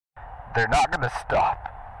They're not gonna stop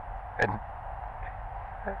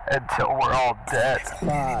until we're all dead.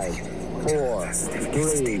 5, 4,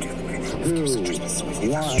 3, 2,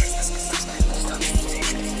 1.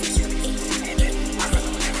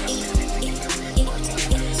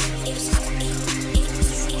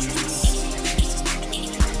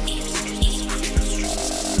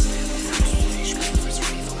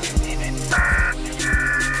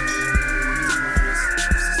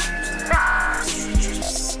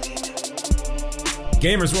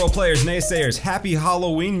 Gamers, role players, naysayers, happy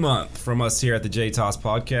Halloween month from us here at the JTOS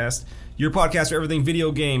Podcast, your podcast for everything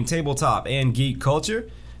video game, tabletop, and geek culture.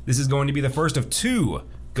 This is going to be the first of 2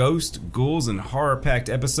 ghost, ghouls, and horror-packed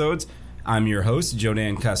episodes. I'm your host,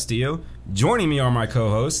 Jodan Castillo. Joining me are my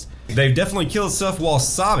co-hosts. They've definitely killed stuff while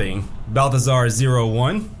sobbing.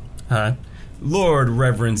 Balthazar01. Hi. Lord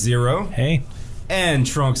Reverend Zero. Hey. And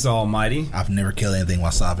Trunks Almighty. I've never killed anything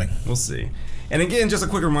while sobbing. We'll see. And again, just a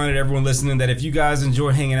quick reminder to everyone listening that if you guys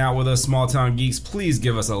enjoy hanging out with us small town geeks, please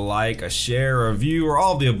give us a like, a share, a review, or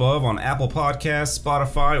all of the above on Apple Podcasts,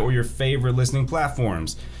 Spotify, or your favorite listening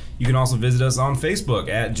platforms. You can also visit us on Facebook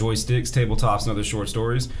at Joysticks, Tabletops, and Other Short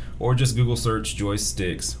Stories, or just Google search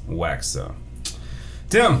Joysticks Waxa.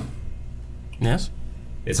 Tim. Yes?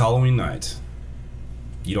 It's Halloween night.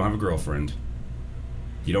 You don't have a girlfriend.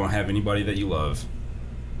 You don't have anybody that you love.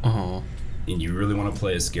 Uh-huh. And you really want to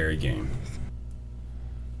play a scary game.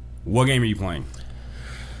 What game are you playing?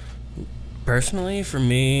 Personally, for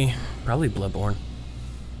me, probably Bloodborne.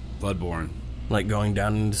 Bloodborne. Like going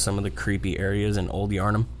down into some of the creepy areas in Old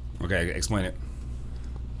Yarnum. Okay, explain it.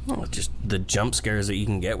 Well, just the jump scares that you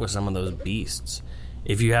can get with some of those beasts.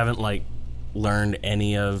 If you haven't, learned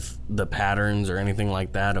any of the patterns or anything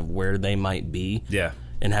like that of where they might be, yeah,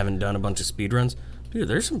 and haven't done a bunch of speedruns, dude,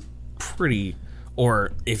 there's some pretty...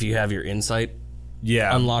 Or if you have your insight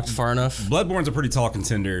unlocked far enough. Bloodborne's a pretty tall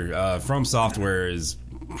contender. From Software is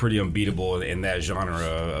pretty unbeatable in that genre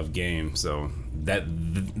of game, so that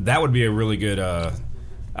would be a really good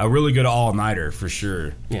all-nighter for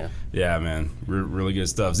sure. Yeah, man, really good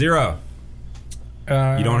stuff. Zero,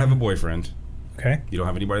 you don't have a boyfriend. Okay. You don't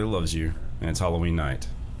have anybody that loves you, and it's Halloween night.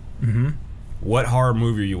 Mm-hmm. What horror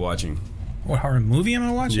movie are you watching? What horror movie am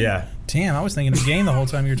I watching? Yeah. Damn, I was thinking the game the whole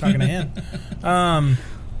time you were talking to him.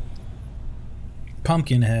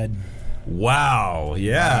 Pumpkinhead. Wow.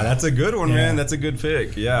 Yeah, that's a good one, man. That's a good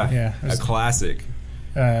pick. Yeah. A classic.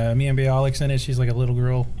 Mia Bialik's in it. She's like a little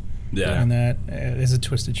girl. Yeah. And that is a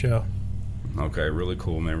twisted show. Okay, really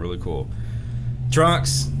cool, man. Really cool.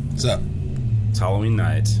 Trunks. What's up? It's Halloween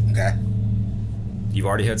night. Okay. You've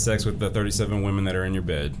already had sex with the 37 women that are in your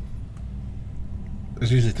bed.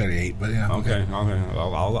 It's usually 38, but yeah. Okay.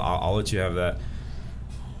 I'll let you have that.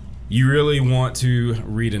 You really want to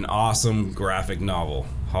read an awesome graphic novel,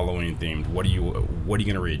 Halloween themed. What are you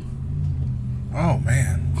gonna read? Oh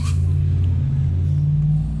man.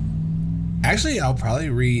 Actually, I'll probably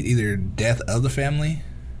read either Death of the Family,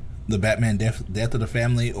 the Batman Death of the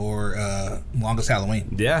Family, or Longest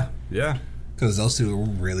Halloween. Yeah. Because those two are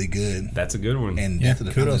really good. That's a good one. And Death of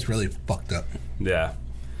the Family is really fucked up. Yeah,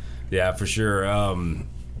 for sure.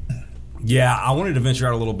 I wanted to venture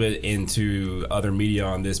out a little bit into other media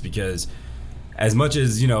on this because as much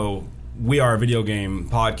as, we are a video game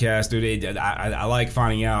podcast, dude, I like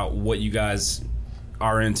finding out what you guys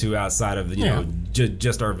are into outside of,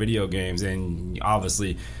 just our video games. And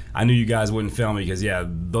obviously, I knew you guys wouldn't fail me because,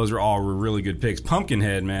 those are all really good picks.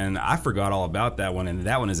 Pumpkinhead, man, I forgot all about that one, and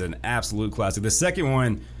that one is an absolute classic. The second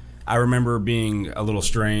one, I remember being a little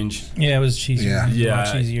strange. Yeah, it was cheesy.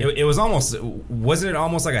 Yeah. It was almost... Wasn't it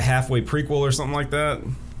almost like a halfway prequel or something like that?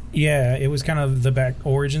 Yeah, it was kind of the back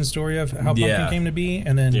origin story of how Pumpkin came to be.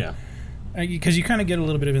 And then... Because you kind of get a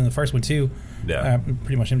little bit of it in the first one, too. Yeah.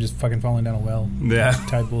 Pretty much him just fucking falling down a well. Yeah.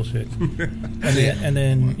 Type bullshit. and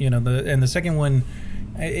then the second one...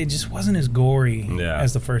 It just wasn't as gory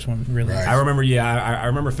as the first one, really. Right. I remember, I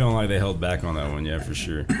remember feeling like they held back on that one, for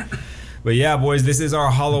sure. But yeah, boys, this is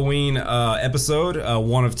our Halloween episode,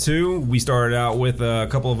 1 of 2. We started out with a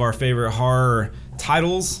couple of our favorite horror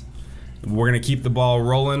titles. We're going to keep the ball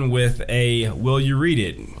rolling with a Will You Read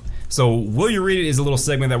It? So Will You Read It is a little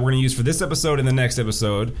segment that we're going to use for this episode and the next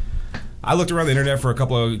episode. I looked around the internet for a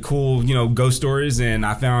couple of cool, ghost stories, and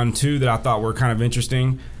I found 2 that I thought were kind of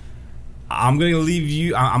interesting. I'm going to leave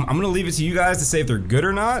it to you guys to say if they're good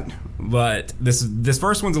or not. But this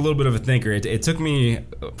first one's a little bit of a thinker. It took me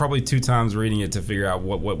probably 2 times reading it to figure out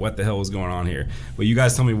what the hell was going on here. But you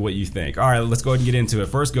guys tell me what you think. All right, let's go ahead and get into it.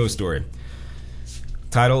 First ghost story.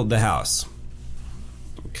 Titled The House.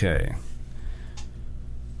 Okay.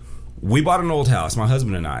 We bought an old house, my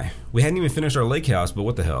husband and I. We hadn't even finished our lake house, but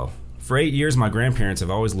what the hell? For 8 years, my grandparents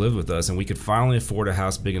have always lived with us, and we could finally afford a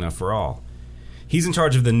house big enough for all. He's in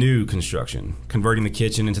charge of the new construction, converting the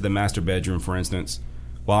kitchen into the master bedroom, for instance,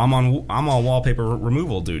 while I'm on wallpaper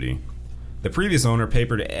removal duty. The previous owner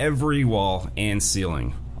papered every wall and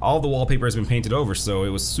ceiling. All the wallpaper has been painted over, so it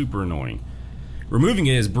was super annoying. Removing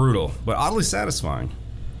it is brutal, but oddly satisfying.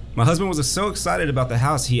 My husband was so excited about the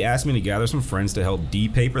house, he asked me to gather some friends to help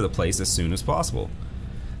de-paper the place as soon as possible.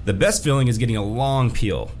 The best feeling is getting a long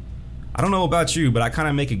peel. I don't know about you, but I kind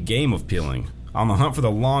of make a game of peeling. On the hunt for the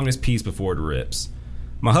longest piece before it rips.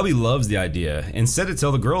 My hubby loves the idea and said to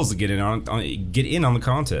tell the girls to get in on the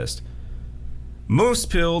contest. Most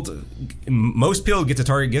peeled gets a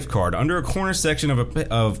Target gift card. Under a corner section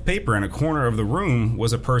of paper in a corner of the room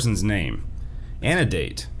was a person's name and a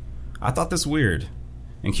date. I thought this weird,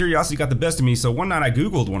 and curiosity got the best of me, so one night I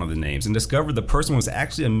Googled one of the names and discovered the person was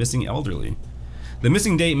actually a missing elderly. The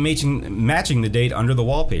missing date matching the date under the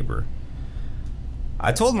wallpaper.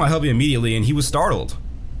 I told my hubby immediately, and he was startled.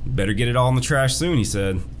 Better get it all in the trash soon, he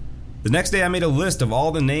said. The next day I made a list of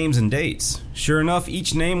all the names and dates. Sure enough,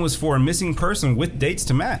 each name was for a missing person with dates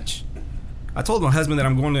to match. I told my husband that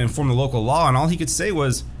I'm going to inform the local law, and all he could say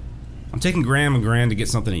was, I'm taking Graham and Gran to get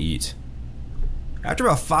something to eat. After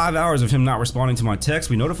about 5 hours of him not responding to my text,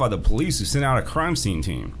 we notified the police, who sent out a crime scene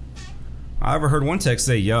team. I overheard one text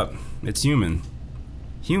say, yup, it's human.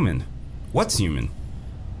 Human? What's human?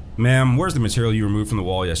 Ma'am, where's the material you removed from the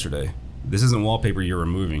wall yesterday? This isn't wallpaper you're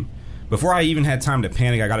removing. Before I even had time to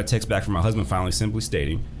panic, I got a text back from my husband finally simply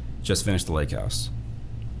stating, just finished the lake house.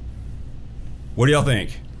 What do y'all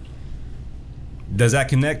think? Does that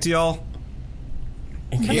connect to y'all?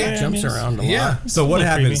 It jumps around a lot. So what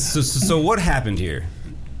happened? So what happened here?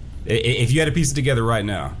 If you had to piece it together right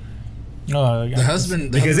now. The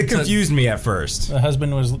husband, because it confused me at first. The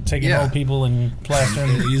husband was taking old people and plastering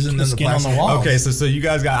using the skin on the wall. Okay, so you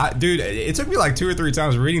guys got, dude. It took me like 2 or 3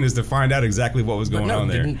 times reading this to find out exactly what was going on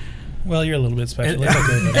there. Well, you're a little bit special.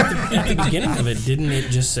 At the beginning of it, didn't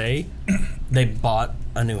it just say they bought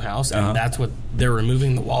a new house and that's what they're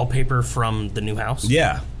removing the wallpaper from the new house?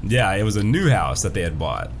 Yeah, it was a new house that they had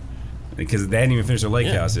bought because they hadn't even finished their lake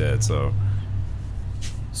house yet. So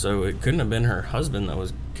it couldn't have been her husband that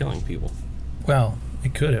was killing people. Well,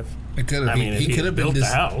 it could have. It could have. I mean, he could have built the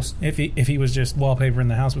house. If he was just wallpapering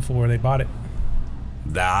the house before they bought it.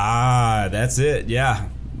 That's it. Yeah,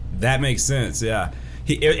 that makes sense. Yeah,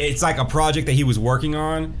 it's like a project that he was working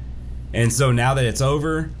on, and so now that it's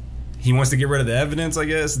over, he wants to get rid of the evidence. I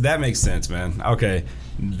guess that makes sense, man. Okay,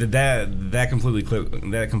 that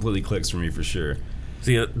completely clicks for me for sure.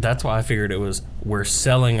 See, that's why I figured it was we're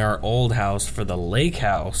selling our old house for the lake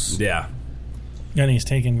house. Yeah. And he's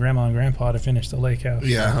taking Grandma and Grandpa to finish the lake house.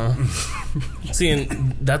 Yeah. See,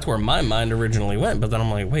 and that's where my mind originally went, but then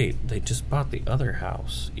I'm like, wait, they just bought the other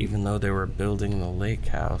house, even though they were building the lake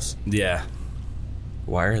house. Yeah.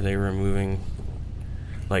 Why are they removing,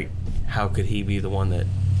 like, how could he be the one that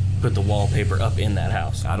put the wallpaper up in that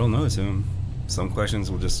house? I don't know, Tim. Some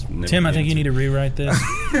questions will just never Tim, I think you need to rewrite this.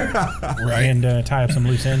 Right. And tie up some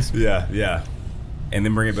loose ends. Yeah. And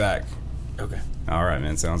then bring it back. Okay. All right,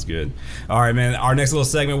 man. Sounds good. All right, man. Our next little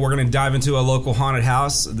segment, we're going to dive into a local haunted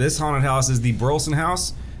house. This haunted house is the Burrito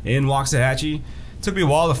House in Waxahachie. It took me a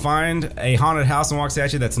while to find a haunted house in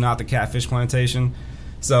Waxahachie that's not the Catfish Plantation.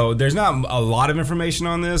 So there's not a lot of information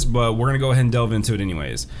on this, but we're going to go ahead and delve into it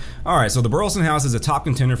anyways. All right, so the Burrito House is a top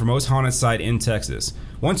contender for most haunted site in Texas.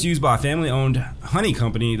 Once used by a family-owned honey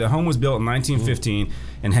company, the home was built in 1915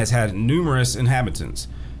 and has had numerous inhabitants.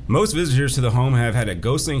 Most visitors to the home have had a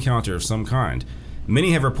ghostly encounter of some kind.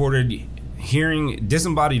 Many have reported hearing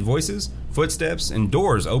disembodied voices, footsteps, and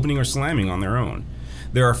doors opening or slamming on their own.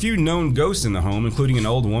 There are a few known ghosts in the home, including an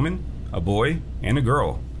old woman, a boy, and a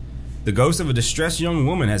girl. The ghost of a distressed young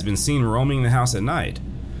woman has been seen roaming the house at night,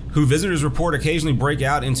 who visitors report occasionally break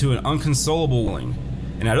out into an unconsolable wailing,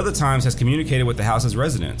 and at other times has communicated with the house's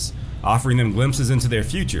residents, offering them glimpses into their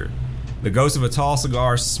future. The ghost of a tall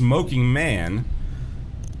cigar smoking man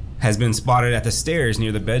has been spotted at the stairs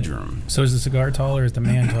near the bedroom. So is the cigar tall or is the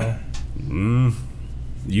man tall?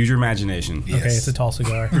 Use your imagination. Yes. Okay, it's a tall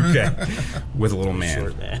cigar. Okay. With a little man.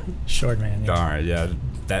 Short man. Short man, yeah. All right, yeah.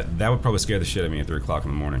 That would probably scare the shit out of me at 3 o'clock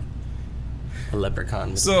in the morning. A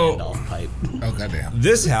leprechaun with a Gandalf pipe. Oh, goddamn.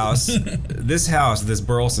 This Burrito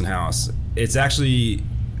house, it's actually,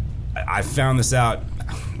 I found this out,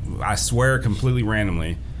 I swear completely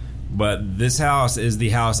randomly, but this house is the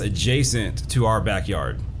house adjacent to our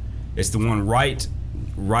backyard. It's the one right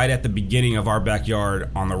at the beginning of our backyard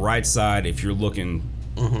on the right side if you're looking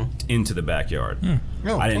into the backyard.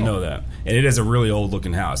 Oh, I didn't know that. and it is a really old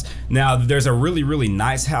looking house. Now there's a really, really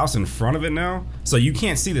nice house in front of it now, so you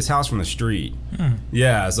can't see this house from the street.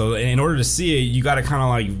 Yeah, so in order to see it, you got to kind of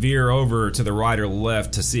like veer over to the right or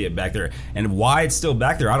left to see it back there. And why it's still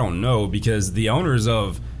back there, I don't know, because the owners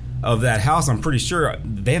of that house, I'm pretty sure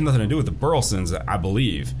they have nothing to do with the Burlesons, I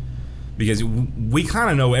believe. Because we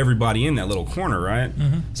kind of know everybody in that little corner, right?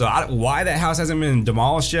 So why that house hasn't been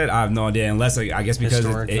demolished yet, I have no idea. Unless I guess because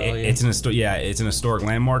it's an historic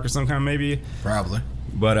landmark or some kind, maybe. Probably.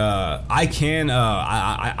 But I can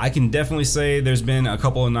definitely say there's been a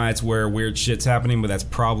couple of nights where weird shit's happening, but that's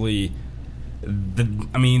probably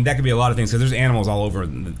that could be a lot of things because there's animals all over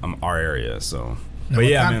our area. So, now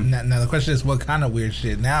the question is, what kind of weird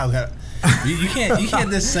shit? Now you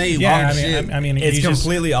can't just say shit. It's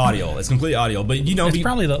completely audio. It's completely audio. But it's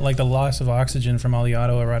probably the loss of oxygen from all the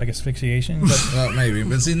autoerotic asphyxiation. But maybe.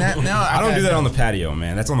 But see now I don't do that on the patio,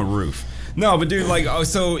 man. That's on the roof. No, but dude, you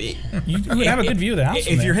would have a good view of the house.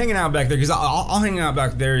 If you're hanging out back there, because I'll hang out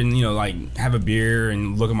back there and have a beer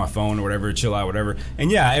and look at my phone or whatever, chill out, whatever. And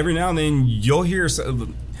yeah, every now and then you'll hear.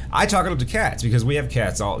 I talk it up to cats because we have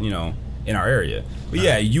cats all in our area. But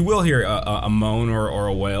yeah, you will hear a moan or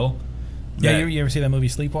a wail. Yeah, you ever see that movie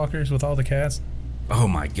Sleepwalkers with all the cats? Oh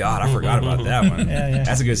my God, I forgot about that one. Yeah.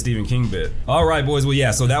 That's a good Stephen King bit. All right, boys. Well,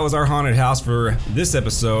 yeah. So that was our haunted house for this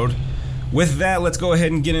episode. With that, let's go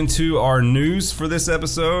ahead and get into our news for this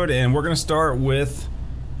episode, and we're going to start with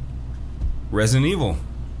Resident Evil.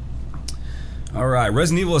 All right,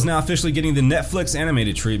 Resident Evil is now officially getting the Netflix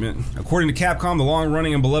animated treatment. According to Capcom, the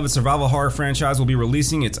long-running and beloved survival horror franchise will be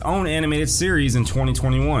releasing its own animated series in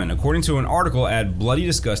 2021, according to an article at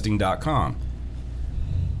bloodydisgusting.com.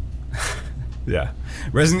 Yeah.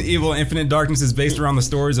 Resident Evil Infinite Darkness is based around the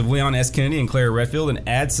stories of Leon S. Kennedy and Claire Redfield and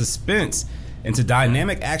adds suspense into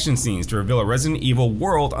dynamic action scenes to reveal a Resident Evil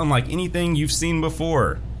world unlike anything you've seen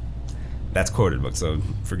before. That's quoted, but so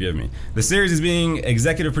forgive me. The series is being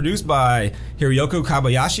executive produced by Hiroyuki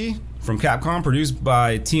Kobayashi from Capcom, produced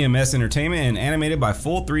by TMS Entertainment, and animated by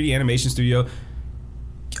full 3D animation studio,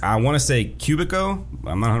 I want to say Cubico,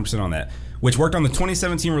 I'm not 100% on that, which worked on the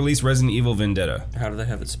 2017 release Resident Evil Vendetta. How do they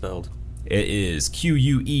have it spelled? It is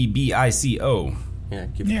Quebico. Yeah,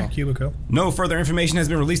 Cubico. No further information has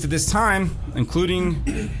been released at this time,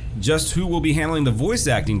 including just who will be handling the voice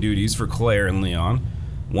acting duties for Claire and Leon.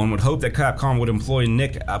 One would hope that Capcom would employ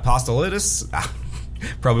Nick Apostolitis,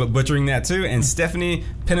 probably butchering that too, and Stephanie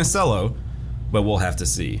Pinicello, but we'll have to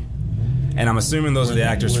see. And I'm assuming those are the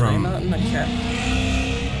actors from. I'm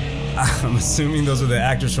assuming those are the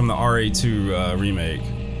actors from the RA2 remake.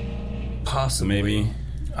 Possibly. Maybe.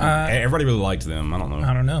 Everybody really liked them. I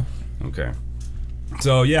don't know. Okay.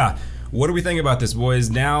 So yeah, what do we think about this, boys?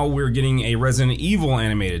 Now we're getting a Resident Evil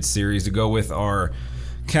animated series to go with our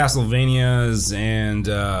Castlevanias and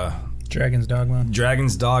Dragon's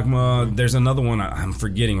Dogma. There's another one I'm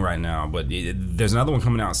forgetting right now, but there's another one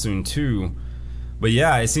coming out soon too. But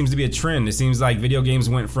yeah, it seems to be a trend. It seems like video games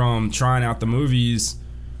went from trying out the movies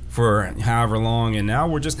for however long, and now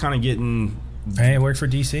we're just kind of getting. Hey, it worked for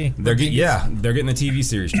DC. They're getting the TV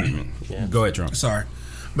series treatment. Yeah. Go ahead, Trump. Sorry,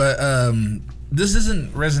 but this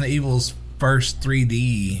isn't Resident Evil's first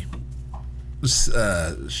 3D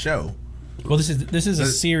show. Well, this is a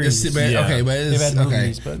series. Okay, but it's had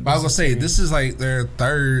movies, but I was gonna say this is like their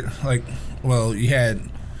third. You had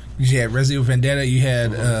Resident Evil Vendetta. You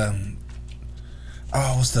had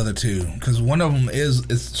what's the other two? Because one of them is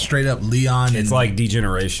straight up Leon. It's like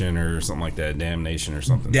Degeneration or something like that. Damnation or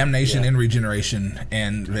something. Damnation and Regeneration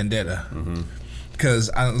and Vendetta. Because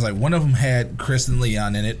I was like, one of them had Chris and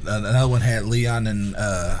Leon in it. Another one had Leon and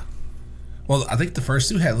I think the first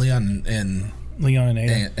two had Leon and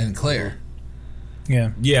Ada and Claire.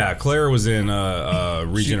 Yeah, Claire was in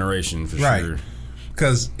Regeneration for sure.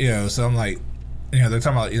 Because so I'm like, they're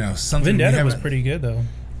talking about something. Vendetta was pretty good though.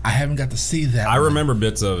 I haven't got to see that. I remember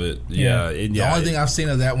bits of it. The only thing I've seen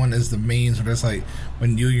of that one is the memes where it's like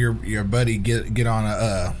when your buddy get on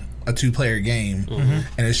a 2-player game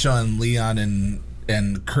and it's showing Leon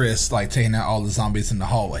and Chris like taking out all the zombies in the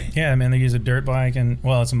hallway. Yeah, man, they use a dirt bike and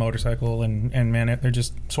it's a motorcycle and man, they're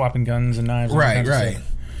just swapping guns and knives. And right.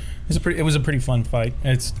 It was a pretty fun fight.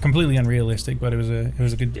 It's completely unrealistic, but it was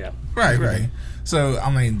a good. Right. So I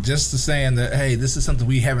mean, just to saying that, hey, this is something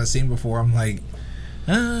we haven't seen before. I'm like,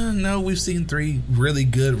 no, we've seen 3 really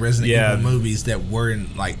good Resident Evil movies that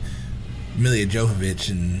weren't like Milla Jovovich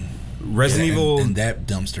and Resident Evil and that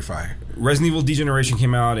dumpster fire. Resident Evil Degeneration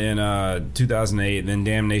came out in 2008. Then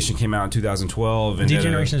Damnation came out in 2012. And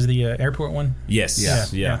Degeneration is the airport one? Yes.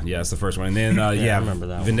 Yeah, it's the first one. And then I remember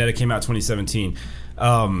that Vendetta came out 2017.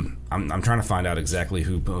 I'm trying to find out exactly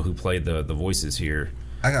who played the voices here.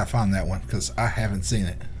 I gotta find that one because I haven't seen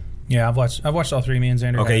it. Yeah, I've watched all three. Me and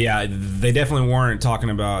Xander. Okay, yeah, they definitely weren't talking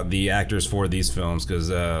about the actors for these films because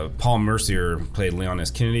Paul Mercier played Leon S.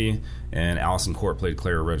 Kennedy and Allison Court played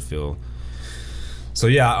Clara Redfield. So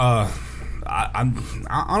yeah, I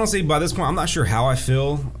honestly by this point I'm not sure how I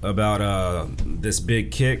feel about this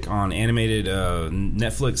big kick on animated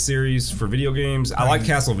Netflix series for video games. I like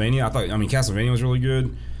Castlevania. Castlevania was really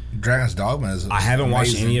good. Dragon's Dogma is. I haven't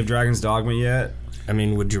watched any of Dragon's Dogma yet. I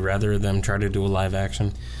mean, would you rather them try to do a live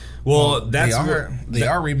action? Well, that's they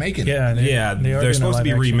are remaking it. Yeah, they're supposed to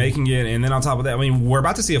be remaking it, and then on top of that, I mean, we're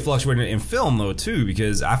about to see a fluctuation in film though too,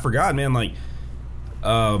 because I forgot, man, like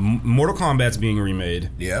Mortal Kombat's being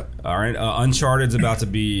remade. Yep. All right, Uncharted's about to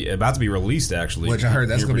be released actually. Which I heard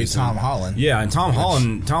that's going to be Tom Holland. Yeah, and Tom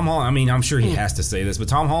Holland. I mean, I'm sure he has to say this, but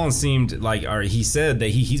Tom Holland seemed like, or he said that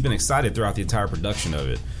he's been excited throughout the entire production of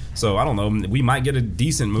it. So I don't know. We might get a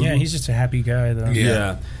decent movie. Yeah, he's just a happy guy, though.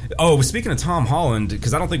 Yeah. Oh, speaking of Tom Holland,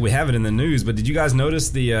 because I don't think we have it in the news, but did you guys notice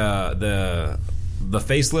the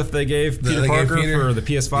facelift they gave Peter Parker for the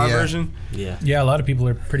PS5 version? Yeah. Yeah, a lot of people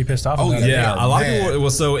are pretty pissed off about it. Yeah, a lot of people. Well,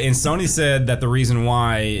 so and Sony said that the reason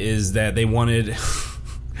why is that they wanted.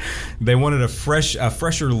 They wanted a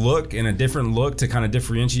fresher look and a different look to kind of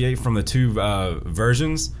differentiate from the two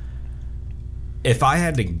versions. If I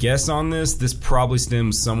had to guess on this probably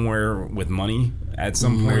stems somewhere with money at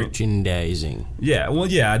some point. Merchandising. Yeah, well,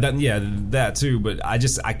 that too. But I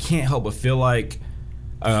can't help but feel like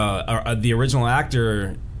the original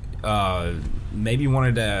actor maybe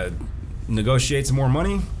wanted to negotiate some more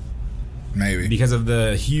money. Maybe because of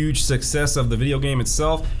the huge success of the video game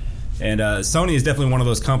itself. And Sony is definitely one of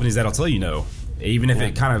those companies that'll tell you no, even if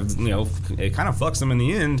it kind of fucks them in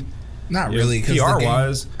the end. Not really,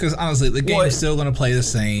 PR-wise. Because honestly, the game is still going to play the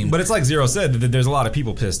same. But it's like Zero said, that there's a lot of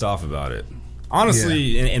people pissed off about it.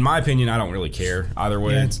 Honestly, in my opinion, I don't really care either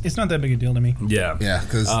way. Yeah, it's not that big a deal to me. Yeah. Yeah,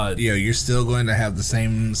 because you're still going to have the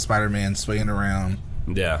same Spider-Man swinging around.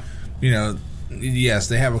 Yeah. Yes,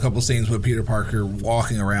 they have a couple scenes with Peter Parker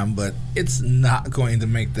walking around, but it's not going to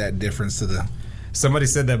make that difference to the... Somebody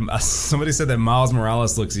said that Miles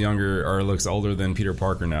Morales looks younger or looks older than Peter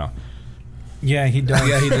Parker now. Yeah, he does.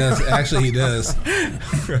 Yeah, he does. Actually, he does.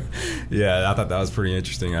 Yeah, I thought that was pretty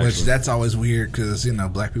interesting, actually. Which, that's always weird because,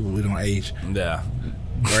 black people, we don't age. Yeah.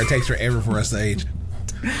 Or it takes forever for us to age.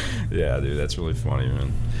 Yeah, dude, that's really funny,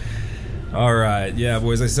 man. All right. Yeah,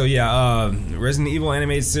 boys. So, Resident Evil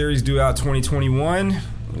animated series due out 2021.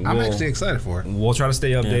 I'm actually excited for it. We'll try to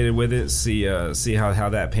stay updated with it, see how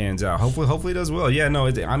that pans out. Hopefully it does well. Yeah, no,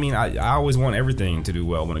 I always want everything to do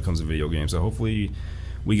well when it comes to video games, so hopefully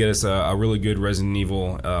we get us a really good Resident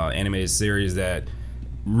Evil animated series that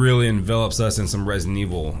really envelops us in some Resident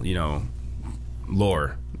Evil,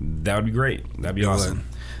 lore. That would be great. That'd be awesome.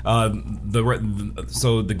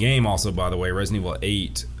 So the game also, by the way, Resident Evil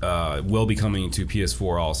 8 will be coming to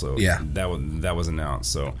PS4 also. Yeah. That was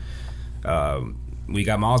announced. So we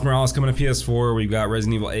got Miles Morales coming to PS4. We've got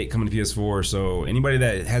Resident Evil 8 coming to PS4. So anybody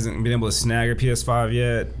that hasn't been able to snag a PS5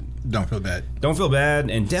 yet, don't feel bad. Don't feel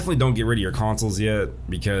bad, and definitely don't get rid of your consoles yet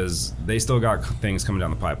because they still got things coming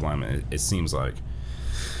down the pipeline. It seems like.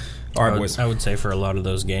 All right, boys. I would say for a lot of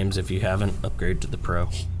those games, if you haven't, upgrade to the Pro.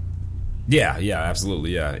 Yeah,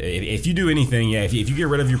 absolutely, yeah. If you do anything, if you get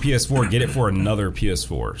rid of your PS4, get it for another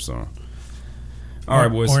PS4. So, all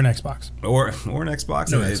right, boys. Or an Xbox. Or an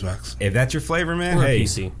Xbox. No Xbox. If that's your flavor, man, or hey. a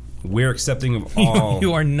PC. We're accepting of all.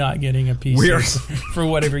 You are not getting a PC for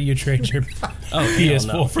whatever you trade your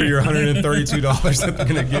PS4 for your $132 that they're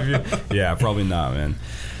gonna give you. Yeah, probably not, man.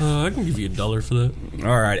 I can give you $1 for that.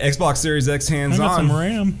 All right, Xbox Series X hands on. I got some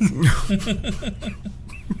RAM.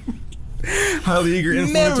 Highly eager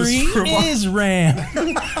influencers. Memory is RAM.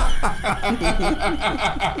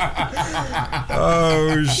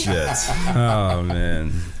 Oh shit! Oh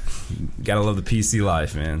man, gotta love the PC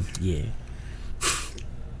life, man. Yeah.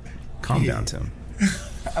 Calm down, Tim.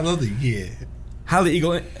 I love the Highly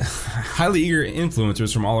eager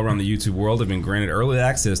influencers from all around the YouTube world have been granted early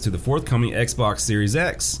access to the forthcoming Xbox Series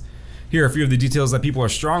X. Here are a few of the details that people are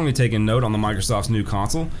strongly taking note on the Microsoft's new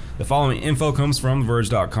console. The following info comes from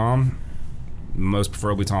TheVerge.com, most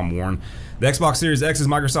preferably Tom Warren. The Xbox Series X is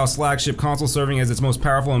Microsoft's flagship console, serving as its most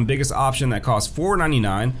powerful and biggest option that costs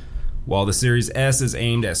 $499. While the Series S is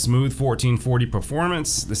aimed at smooth 1440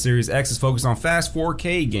 performance, the Series X is focused on fast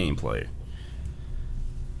 4K gameplay.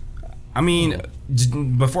 I mean,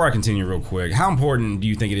 before I continue real quick, how important do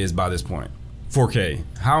you think it is by this point? 4K.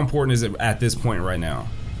 How important is it at this point right now?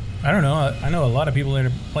 I don't know. I know a lot of people that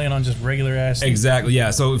are playing on just regular ass. Exactly.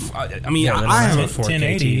 Yeah. So I have a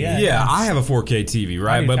 1080. Yeah, I have a 4K TV,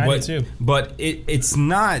 right? I do too. But it's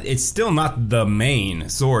not. It's still not the main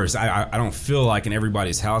source. I don't feel like in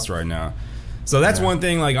everybody's house right now. So that's one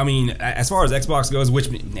thing. Like, I mean, as far as Xbox goes, which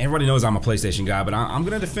everybody knows I'm a PlayStation guy, but I'm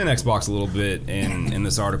going to defend Xbox a little bit in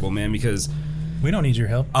this article, man, because we don't need your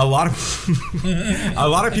help. a lot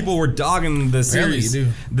of people were dogging the series.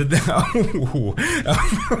 Really, you do.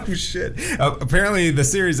 Oh shit! Apparently, the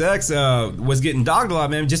Series X was getting dogged a lot,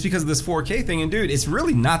 man, just because of this 4K thing. And dude, it's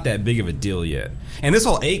really not that big of a deal yet. And this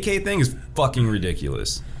whole 8K thing is fucking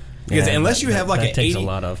ridiculous. Because unless you have like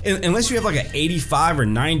unless you have like an 85 or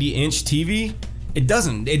 90 inch TV, it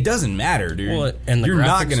doesn't matter, dude. Well, and you're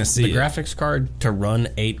not gonna see the graphics card to run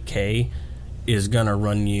 8K is gonna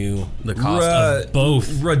run you the cost of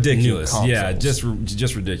both ridiculous. New Yeah, just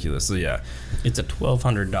ridiculous. So yeah, it's a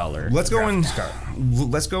 $1,200.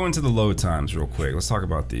 Let's go into the load times real quick. Let's talk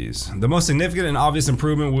about these. The most significant and obvious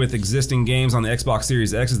improvement with existing games on the Xbox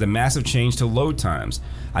Series X is the massive change to load times.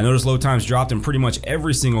 I noticed load times dropped in pretty much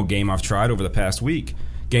every single game I've tried over the past week.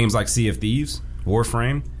 Games like Sea of Thieves,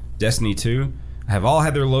 Warframe, Destiny 2 have all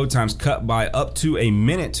had their load times cut by up to a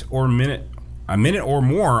minute or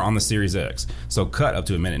more on the Series X. So cut up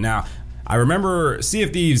to a minute. Now, I remember Sea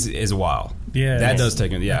of Thieves is a while. Yeah, that does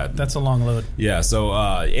take that's a long load. Yeah,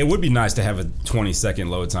 so it would be nice to have a 20-second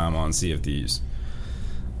load time on Sea of Thieves.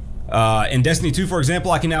 In Destiny 2, for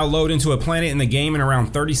example, I can now load into a planet in the game in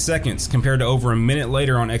around 30 seconds compared to over a minute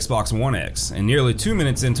later on Xbox One X, and nearly 2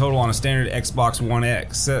 minutes in total on a standard Xbox One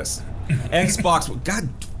X. God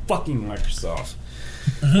fucking Microsoft.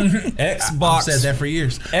 I've said that for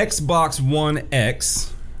years. Xbox One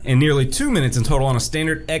X, and nearly 2 minutes in total on a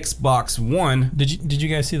standard Xbox One. Did you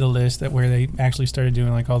guys see the list where they actually started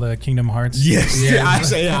doing like all the Kingdom Hearts? Yes,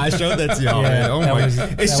 I showed that to y'all. Yeah, man. Oh my!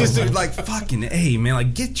 It's just was like fucking A, man.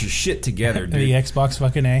 Like, get your shit together, dude. The Xbox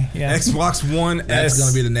fucking A. Yeah. Xbox One That's S.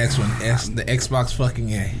 gonna be the next one. The Xbox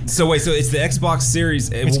fucking A. So wait, so it's the Xbox Series.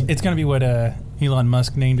 It's gonna be what Elon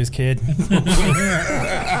Musk named his kid.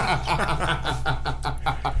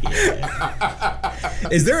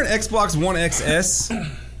 Is there an Xbox One XS?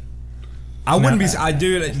 I wouldn't be. I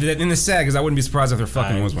do it in the sad because I wouldn't be surprised if there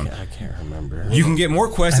fucking was one. I can't remember. You can get more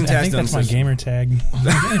quests and I tasks. think that's my gamer tag.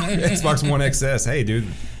 Xbox One XS. Hey, dude,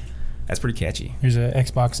 that's pretty catchy. There's a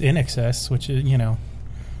Xbox NXS, which is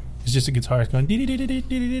it's just a guitar going. No.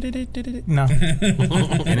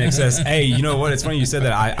 NXS. Hey, you know what? It's funny you said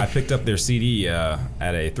that. I picked up their CD at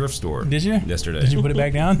a thrift store. Did you? Yesterday. Did you put it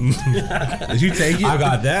back down? Did you take it? I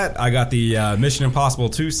got that. I got the Mission Impossible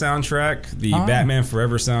 2 soundtrack, the Batman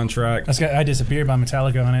Forever soundtrack. That's got I Disappeared by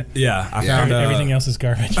Metallica on it. Yeah, I found everything else is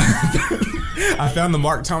garbage. I found the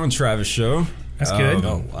Mark, Tom, and Travis show. That's good.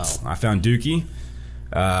 Oh wow! I found Dookie.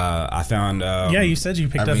 I found. Yeah, you said you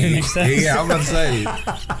picked up NXS. Yeah, I'm about to say.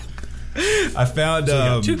 I found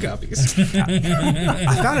two copies.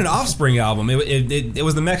 I found an Offspring album. It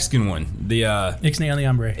was the Mexican one. The Ixnay on the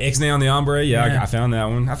Hombre. Ixnay on the Hombre. Yeah, Yeah. I found that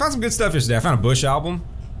one. I found some good stuff yesterday. I found a Bush album.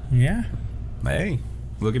 Yeah. Hey,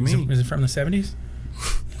 look at me. Is it from the 70s?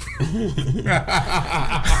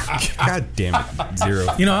 God damn it, Zero.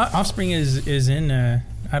 Offspring is in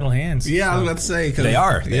idle hands. Yeah, I was about to say. They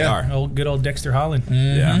are. They are. Good old Dexter Holland.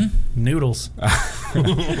 Yeah. Noodles.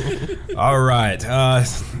 All right.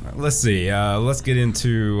 Let's see. Let's get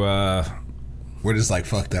into. We're just like,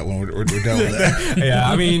 fuck that one. We're done with that. Yeah,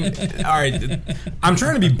 I mean, all right. I'm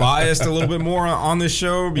trying to be biased a little bit more on this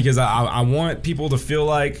show because I want people to feel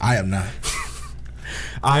like. I am not.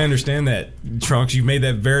 I understand that, Trunks. You've made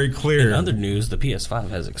that very clear. In other news, the PS5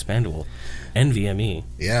 has expandable NVMe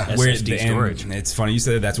SSD storage. It's funny you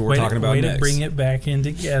said that's what we're talking about next. next. To bring it back in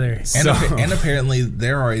together. And apparently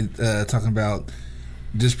they're already talking about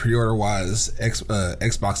just pre-order wise,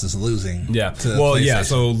 Xbox is losing. Yeah. Well, yeah.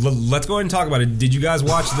 So let's go ahead and talk about it. Did you guys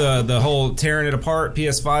watch the whole tearing it apart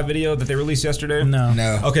PS5 video that they released yesterday?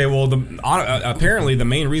 No. Okay. Well, apparently the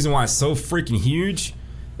main reason why it's so freaking huge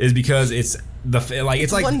is because it's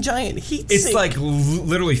like one giant heat it's sink. like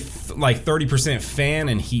literally like 30% fan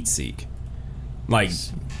and heat sink. Like,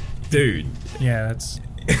 dude. Yeah, that's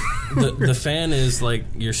the fan is like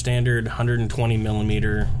your standard 120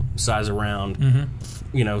 millimeter size around.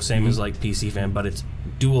 Mm-hmm. Same as like PC fan, but it's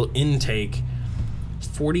dual intake,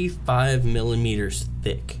 45 millimeters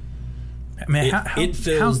thick. Man, it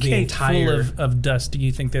fills the caked entire full of dust do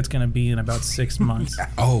you think that's going to be in about 6 months?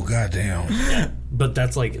 Oh, goddamn. But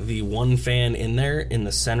that's like the one fan in there in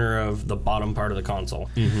the center of the bottom part of the console.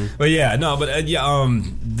 Mm-hmm. But yeah, no, but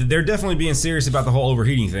they're definitely being serious about the whole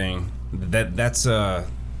overheating thing. That's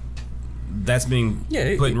that's being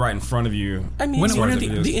put right in front of you. I mean,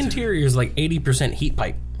 the interior is like 80% heat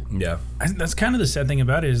pipe. Yeah, that's kind of the sad thing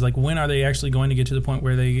about it is like when are they actually going to get to the point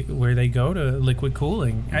where they go to liquid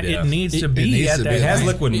cooling? Yeah. It needs to be. It has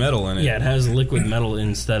liquid metal in it. Yeah, it has liquid metal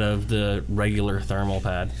instead of the regular thermal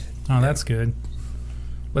pad. Oh, that's good.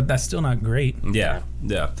 But that's still not great. Yeah.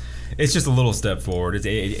 It's just a little step forward.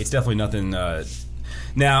 It's definitely nothing.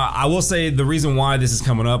 Now, I will say the reason why this is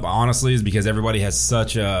coming up, honestly, is because everybody has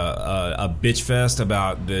such a bitch fest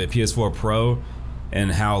about the PS4 Pro and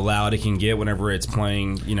how loud it can get whenever it's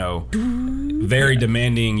playing, very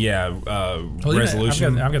demanding,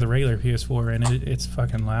 resolution. I've got the regular PS4, and it's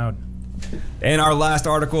fucking loud. And our last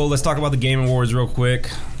article, let's talk about the Game Awards real quick.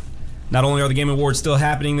 Not only are the Game Awards still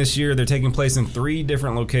happening this year, they're taking place in 3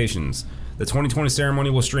 different locations. The 2020 ceremony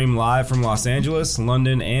will stream live from Los Angeles,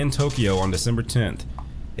 London, and Tokyo on December 10th.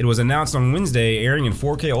 It was announced on Wednesday, airing in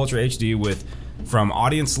 4K Ultra HD from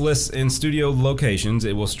audience lists in studio locations.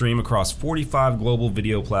 It will stream across 45 global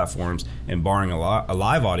video platforms, and barring a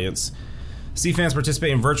live audience, see fans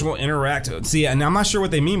participate in virtual interact. See, and I'm not sure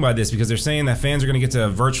what they mean by this because they're saying that fans are going to get to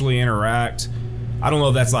virtually interact. I don't know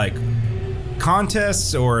if that's like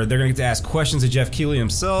contests or they're going to get to ask questions of Jeff Keighley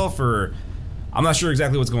himself, or I'm not sure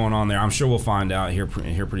exactly what's going on there. I'm sure we'll find out here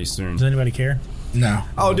pretty soon. Does anybody care? No.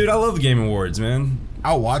 Oh, dude, I love the Game Awards, man.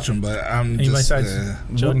 I'll watch them, but I'm Anybody just... besides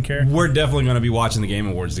Jordan care? We're definitely going to be watching the Game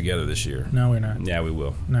Awards together this year. No, we're not. Yeah, we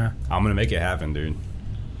will. Nah. I'm going to make it happen, dude.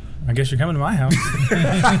 I guess you're coming to my house.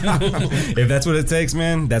 If that's what it takes,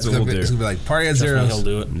 man, that's what we'll do. It's going to be like party at zeros. He'll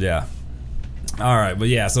do it. Yeah. All right, but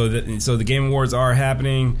yeah, so the Game Awards are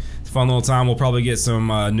happening. It's a fun little time. We'll probably get some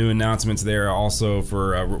new announcements there also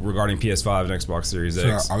for regarding PS5 and Xbox Series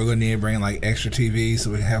X. So are we going to need to bring like extra TVs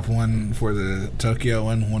so we can have one for the Tokyo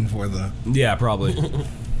and one for the... Yeah, probably.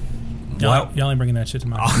 Y'all ain't bringing that shit to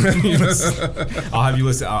my house. I'll have you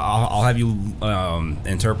listen. I'll have you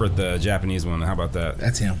interpret the Japanese one. How about that?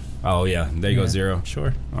 That's him. Oh yeah, there you go, Zero.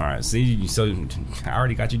 Sure. All right. See, so I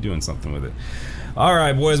already got you doing something with it. All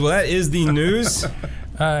right, boys. Well, that is the news.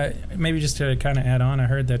 Maybe just to kind of add on, I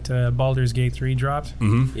heard that Baldur's Gate 3 dropped,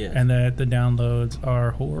 and that the downloads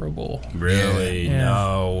are horrible. Really? Yeah.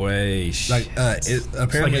 No way. Like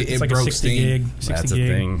apparently it's it broke a 60 Steam. gig. 60 That's gig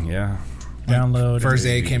a thing. Yeah. Download. First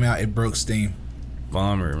day it came out, it broke Steam.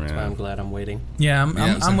 Bummer, man. I'm glad I'm waiting. Yeah,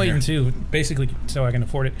 I'm waiting too, basically so I can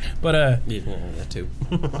afford it. But Yeah, that too.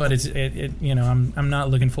 but I'm not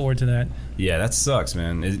looking forward to that. Yeah, that sucks,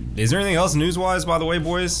 man. Is there anything else news-wise, by the way,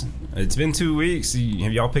 boys? It's been 2 weeks.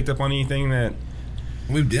 Have y'all picked up on anything that...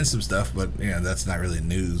 We've done some stuff, but that's not really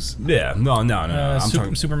news. Yeah, no.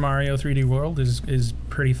 Super Mario 3D World is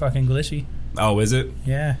pretty fucking glitchy. Oh, is it?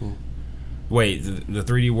 Yeah. Wait, the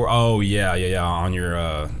 3D World... Oh, yeah, on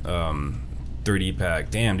your 3D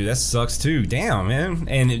pack. Damn, dude, that sucks too. Damn, man.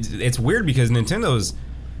 And it's weird because Nintendo's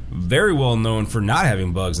very well known for not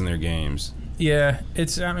having bugs in their games. Yeah,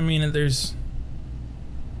 there's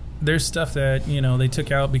stuff that they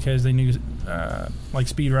took out because they knew like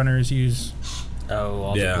speedrunners use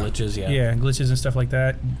all the glitches, yeah, glitches and stuff like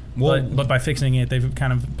that. Well, but by fixing it, they've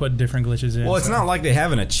kind of put different glitches in. Well, it's not like they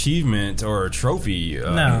have an achievement or a trophy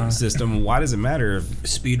system. Why does it matter if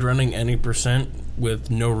speedrunning any %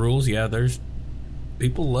 with no rules? Yeah, there's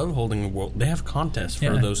people love holding a world. They have contests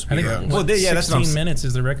for those speedruns. Well, 16 minutes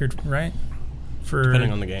is the record, right? For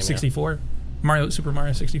depending on the game, 64, Super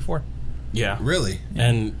Mario 64. Yeah, really,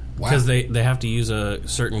 and because they have to use a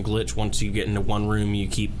certain glitch. Once you get into one room, you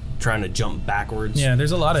keep trying to jump backwards. Yeah,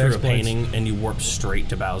 there's a lot of through exploits. a painting, and you warp straight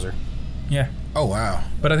to Bowser. Yeah. Oh wow!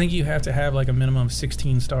 But I think you have to have like a minimum of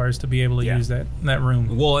 16 stars to be able to use that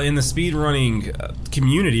room. Well, in the speedrunning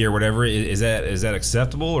community or whatever, is that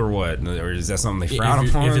acceptable or what? Or is that something they frown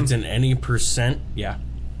upon? If it's in any %, yeah.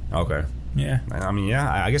 Okay. Yeah. I mean, yeah,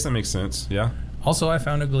 I guess that makes sense. Yeah. Also, I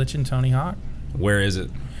found a glitch in Tony Hawk. Where is it?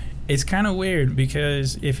 It's kind of weird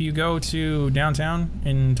because if you go to downtown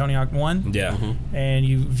in Tony Hawk 1 and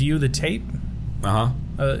you view the tape,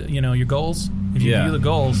 your goals, if you view the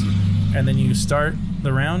goals and then you start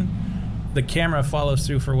the round, the camera follows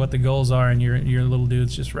through for what the goals are, and your little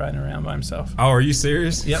dude's just riding around by himself. Oh, are you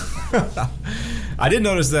serious? Yep. I did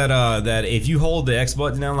notice that if you hold the X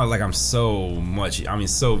button down, like I'm so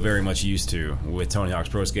very much used to with Tony Hawk's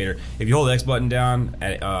Pro Skater. If you hold the X button down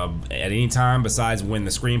at any time besides when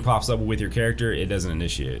the screen pops up with your character, it doesn't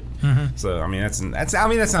initiate. Mm-hmm. So I mean that's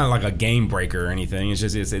not like a game breaker or anything. It's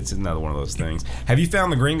just it's another one of those things. Have you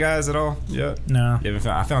found the green guys at all yet? No. You haven't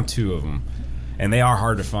found? I found 2 of them. And they are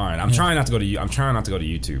hard to find. I'm trying not to go to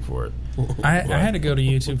YouTube for it. I had to go to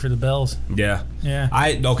YouTube for the bells. Yeah.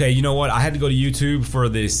 Okay, you know what? I had to go to YouTube for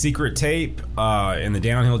the secret tape in the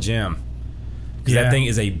downhill gym. Because that thing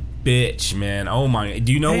is a bitch, man. Oh my!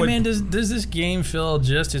 Do you know what? Hey, man, does this game feel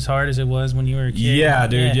just as hard as it was when you were a kid? Yeah,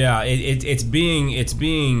 dude. Yeah, it's being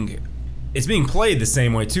played the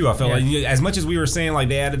same way too. I felt like as much as we were saying like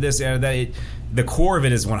they added this, added that. The core of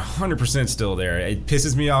it is 100% still there. It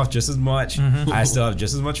pisses me off just as much. Mm-hmm. I still have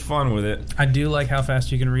just as much fun with it. I do like how fast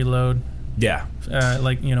you can reload. Yeah.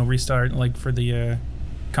 Restart like for the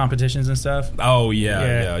competitions and stuff. Oh,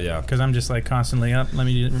 yeah. Because I'm just like constantly up. Let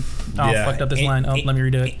me do it. Oh, fucked up this line. Oh, let me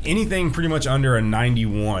redo it. Anything pretty much under a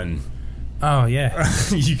 91. Oh, yeah.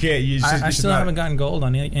 You can't. I still haven't gotten gold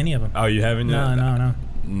on any of them. Oh, you haven't yet? No.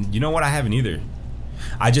 You know what? I haven't either.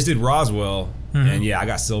 I just did Roswell. And I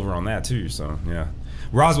got silver on that too. So yeah,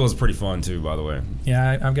 Roswell's pretty fun too, by the way.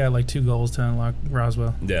 Yeah, I've got like 2 goals to unlock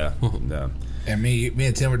Roswell. Yeah. And me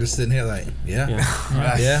and Tim were just sitting here like,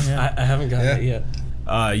 I haven't got it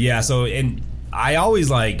yet. So and I always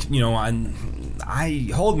like I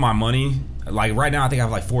hold my money. Like right now, I think I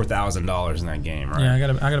have like $4,000 in that game. Right? Yeah, I got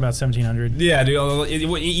about 1,700. Yeah, dude.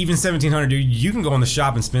 Even 1,700, dude. You can go in the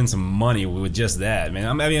shop and spend some money with just that, man.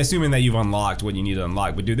 I mean, assuming that you've unlocked what you need to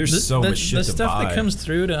unlock, but dude, there's so much shit to buy. The stuff that comes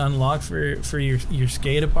through to unlock for your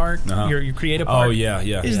skate park, your creative park. Oh yeah.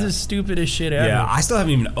 Is the stupidest shit ever. Yeah, I still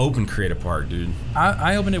haven't even opened creative park, dude.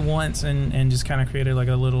 I opened it once and just kind of created like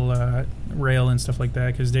a little rail and stuff like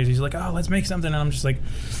that because Daisy's like, oh, let's make something, and I'm just like.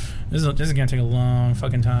 This is gonna take a long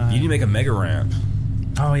fucking time. You need to make a mega ramp.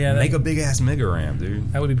 Oh yeah, make a big ass mega ramp,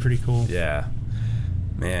 dude. That would be pretty cool. Yeah,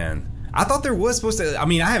 man. I thought there was supposed to. I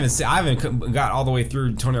mean, I haven't got all the way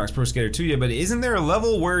through Tony Hawk's Pro Skater 2 yet, but isn't there a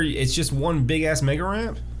level where it's just one big ass mega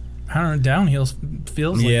ramp? I don't know. Downhill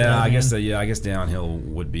feels like that. Yeah, I guess. I guess downhill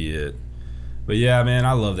would be it. But yeah, man,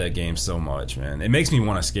 I love that game so much, man. It makes me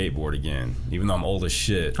want to skateboard again, even though I'm old as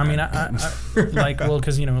shit. I mean, I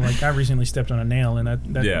because I recently stepped on a nail, and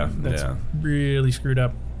that's really screwed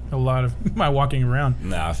up a lot of my walking around.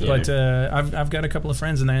 Nah, I feel but I've got a couple of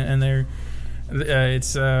friends, and they're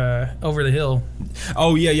it's over the hill.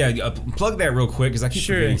 Oh yeah. Plug that real quick because I keep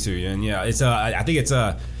forgetting to you. And yeah, it's I think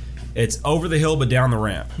it's over the hill but down the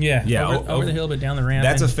ramp. Yeah. Over the hill but down the ramp.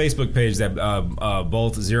 That's a Facebook page that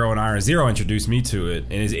both Zero and Iron Zero introduced me to it.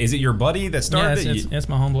 And is it your buddy that started it? It's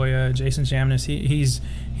my homeboy Jason Shamness. He's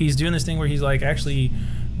doing this thing where he's like actually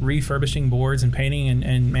refurbishing boards and painting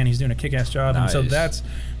and man, he's doing a kick-ass job. Nice. And so that's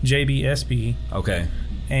JBSB. Okay.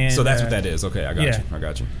 And so that's what that is. Okay, I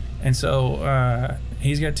got you. And so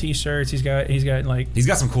he's got T-shirts. He's got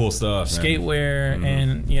some cool stuff. Skatewear,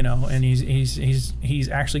 and and he's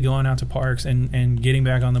actually going out to parks and getting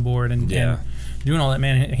back on the board and doing all that.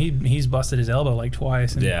 Man, he's busted his elbow like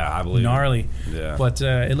twice. And I believe gnarly. Yeah, but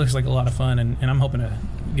it looks like a lot of fun, and I'm hoping to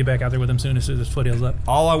get back out there with him soon as his foot heals up.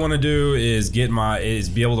 All I want to do is be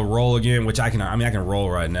able to roll again, which I can. I mean, I can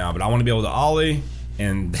roll right now, but I want to be able to ollie.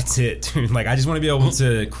 And that's it, dude. Like I just want to be able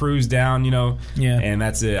to cruise down, and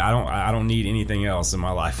that's it. I don't need anything else in my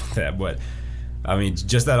life with that. But I mean,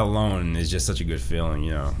 just that alone is just such a good feeling,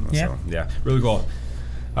 Yeah. So, yeah, really cool.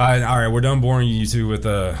 All right, we're done boring you two with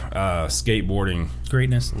skateboarding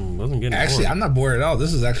greatness. Wasn't getting actually bored. I'm not bored at all.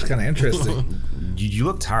 This is actually kind of interesting. You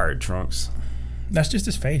look tired, Trunks. That's just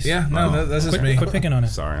his face. Yeah, no, that's just me. Quit picking on it.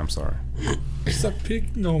 Sorry, I'm sorry. Stop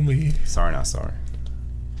picking on me. Sorry, not sorry.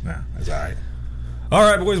 Nah, that's all right. All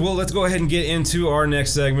right, boys. Well, let's go ahead and get into our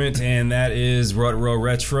next segment, and that is Rut Row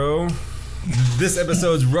Retro. This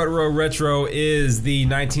episode's Rut Row Retro is the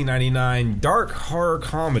 1999 dark horror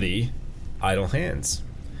comedy Idle Hands,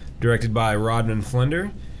 directed by Rodman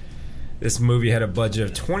Flender. This movie had a budget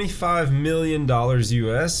of $25 million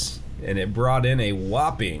US, and it brought in a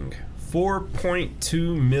whopping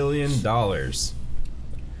 $4.2 million.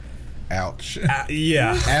 Ouch.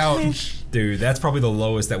 Yeah. Ouch. Dude, that's probably the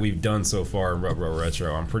lowest that we've done so far in Rut Row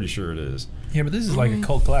Retro. I'm pretty sure it is. Yeah, but this is like a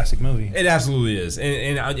cult classic movie. It absolutely is.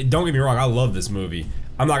 And don't get me wrong, I love this movie.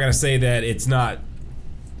 I'm not going to say that it's not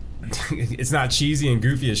cheesy and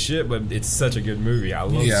goofy as shit, but it's such a good movie. I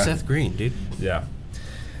love Seth Green, dude. Yeah.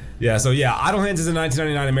 Yeah, so Idle Hands is a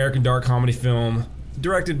 1999 American dark comedy film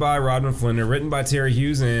directed by Rodman Flender, written by Terry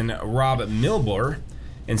Hughes and Rob Milbler,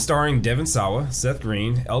 and starring Devon Sawa, Seth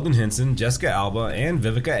Green, Eldon Henson, Jessica Alba, and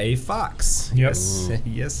Vivica A. Fox. Yep.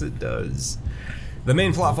 Yes, it does. The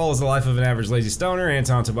main plot follows the life of an average lazy stoner,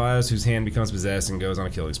 Anton Tobias, whose hand becomes possessed and goes on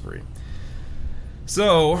a killing spree.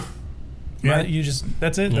 So... Yeah,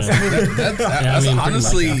 that's it.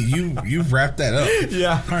 Honestly, you've wrapped that up.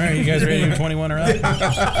 Yeah. All right, you guys ready for 21 or up?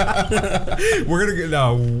 We're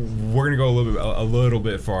gonna go a little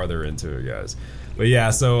bit farther into it, guys. But yeah,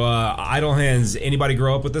 so Idle Hands. Anybody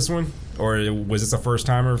grow up with this one, or was this a first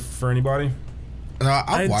timer for anybody?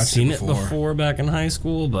 I've watched seen it before back in high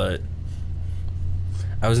school, but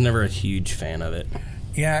I was never a huge fan of it.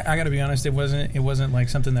 Yeah, I got to be honest. It wasn't like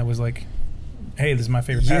something that was like, hey, this is my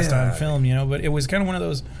favorite pastime film, you know. But it was kind of one of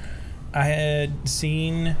those. I had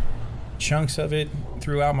seen chunks of it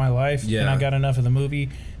throughout my life, and I got enough of the movie.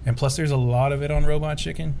 And plus, there's a lot of it on Robot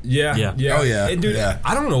Chicken. Yeah. Oh, yeah. And dude,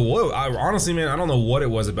 I don't know what... honestly, man, I don't know what it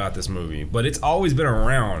was about this movie. But it's always been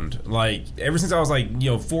around. Like, ever since I was,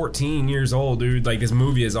 14 years old, dude. Like, this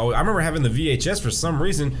movie is always... I remember having the VHS for some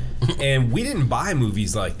reason. And we didn't buy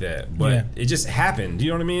movies like that. But it just happened. You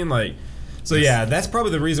know what I mean? Like... So, yeah, that's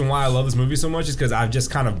probably the reason why I love this movie so much. Is because I've just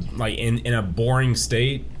kind of, like, in a boring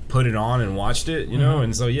state, put it on and watched it, you know?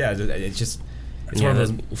 And so, yeah, it just... It's one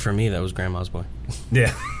of those, for me, that was Grandma's Boy.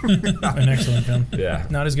 Yeah. An excellent film. Yeah.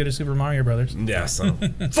 Not as good as Super Mario Brothers. Yeah, so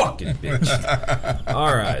fucking bitch.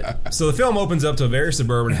 All right. So the film opens up to a very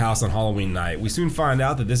suburban house on Halloween night. We soon find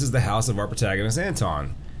out that this is the house of our protagonist,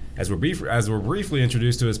 Anton. As we're briefly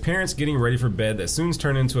introduced to his parents getting ready for bed that soon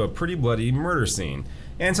turn into a pretty bloody murder scene.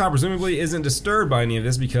 Anton presumably isn't disturbed by any of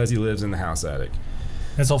this because he lives in the house attic.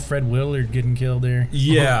 That's all Fred Willard getting killed there.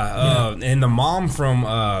 Yeah, and the mom from...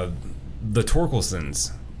 the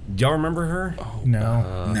Torkelsons. Do y'all remember her?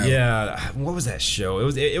 No. Yeah. What was that show?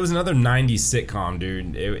 It was another 90s sitcom,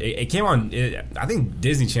 dude. It came on... I think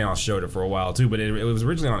Disney Channel showed it for a while, too, but it was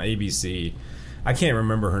originally on ABC. I can't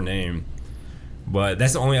remember her name. But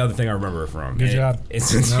that's the only other thing I remember her from. Good job.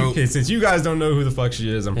 Since you guys don't know who the fuck she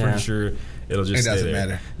is, I'm pretty sure it'll just stay there. It doesn't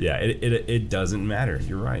matter. Yeah, it doesn't matter.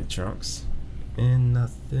 You're right, Trunks. And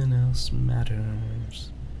nothing else matters.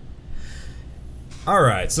 All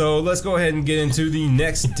right, so let's go ahead and get into the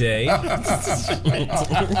next day. Okay.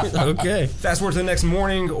 Fast forward to the next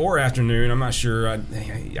morning or afternoon. I'm not sure. I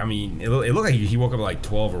mean, it looked like he woke up at like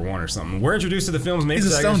 12 or 1 or something. We're introduced to the film's main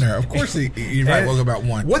He's a stoner. Of course he might woke up about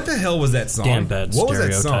 1. What the hell was that song? Damn bad what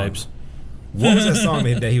stereotypes. What was that song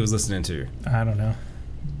that he was listening to? I don't know.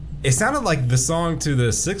 It sounded like the song to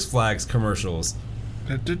the Six Flags commercials.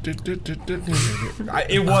 It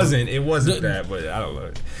wasn't that, but I don't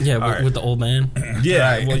know. Yeah, with the old man. Yeah,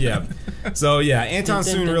 right. Well, yeah. So, yeah, Anton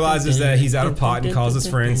soon realizes that he's out of pot and calls his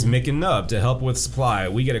friends Mick and Nub to help with supply.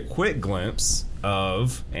 We get a quick glimpse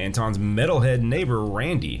of Anton's metalhead neighbor,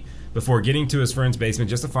 Randy, before getting to his friend's basement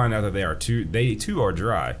just to find out that they too are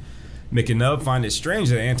dry. Mick and Nub find it strange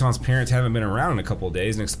that Anton's parents haven't been around in a couple of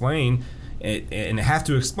days and have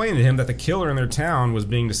to explain to him that the killer in their town was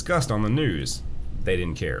being discussed on the news. They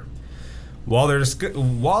didn't care. While they're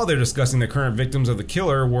discussing the current victims of the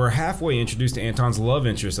killer, we're halfway introduced to Anton's love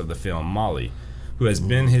interest of the film, Molly, who has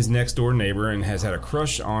been his next door neighbor and has had a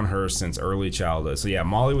crush on her since early childhood. So yeah,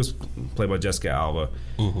 Molly was played by Jessica Alba.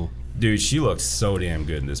 Mm-hmm. Dude, she looked so damn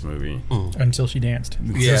good in this movie. Until she danced.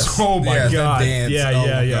 Yes. Oh my god. Dance.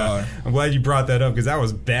 Yeah. God. I'm glad you brought that up because that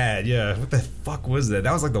was bad. Yeah. What the fuck was that?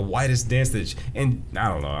 That was like the whitest dance and I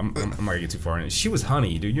don't know. I'm not gonna get too far in it. She was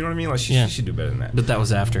honey, dude. You know what I mean? Like she should do better than that. But that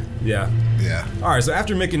was after. Yeah. All right. So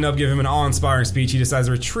after Mick and Nub give him an awe-inspiring speech, he decides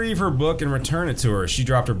to retrieve her book and return it to her. She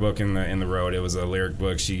dropped her book in the road. It was a lyric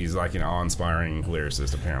book. She's like an awe-inspiring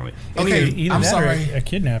lyricist, apparently. Okay, I'm sorry. A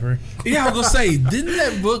kidnapper. Yeah, I was gonna say, didn't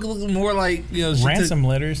that book look more like ransom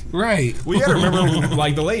letters? Right. Well, you gotta remember,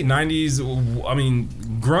 like the late '90s. I mean,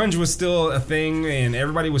 grunge was still a thing, and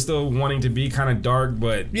everybody was still wanting to be kind of dark.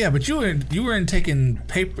 But but you weren't taking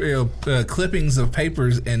paper clippings of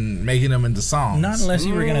papers and making them into songs. Not unless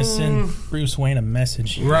you were gonna send Bruce Wayne a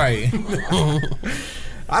message, right?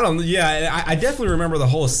 I don't. Yeah, I definitely remember the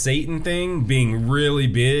whole Satan thing being really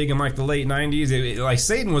big in like the late '90s. Like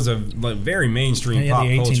Satan was a very mainstream pop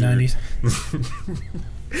the culture. 1890s.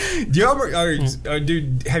 Do you ever,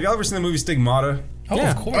 dude? Have y'all ever seen the movie Stigmata? Oh,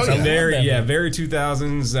 yeah, of course. Very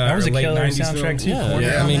 2000s. That was a late killer 90s soundtrack film. too.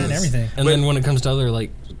 Yeah, I mean, and everything. And then when it comes to other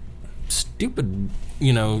like stupid,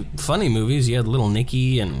 funny movies, you had Little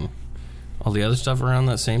Nicky and all the other stuff around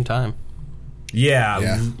that same time.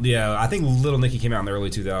 Yeah. I think Little Nicky came out in the early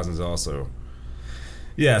 2000s also.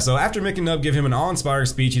 Yeah, so after Mick and Nub give him an awe-inspiring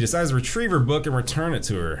speech, he decides to retrieve her book and return it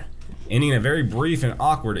to her, ending in a very brief and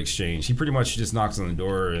awkward exchange. He pretty much just knocks on the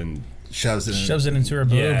door and shoves it into her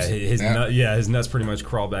boobs. Yeah, his nuts pretty much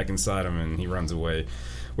crawl back inside him, and he runs away.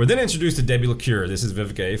 We're then introduced to Debbie LaCure. This is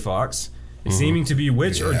Vivica A. Fox, seeming to be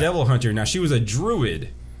witch or devil hunter. Now, she was a druid,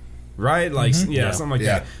 right? Like, something like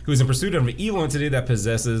that. Who's in pursuit of an evil entity that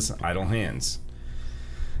possesses idle hands.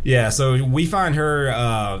 Yeah, so we find her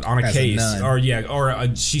on a case,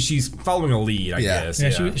 she's following a lead, I guess.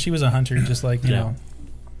 Yeah, she was a hunter, just like you know,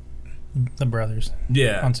 the brothers.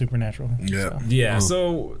 Yeah, on Supernatural. Yeah.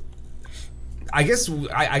 So I guess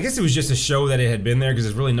it was just to show that it had been there because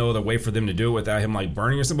there's really no other way for them to do it without him like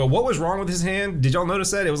burning or something. But what was wrong with his hand? Did y'all notice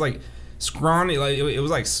that it was like scrawny? Like it was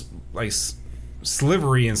like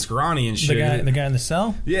slivery and scrawny and shit. The guy in the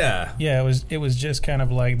cell. Yeah, it was just kind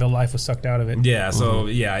of like the life was sucked out of it. Yeah, so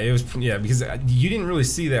it was because you didn't really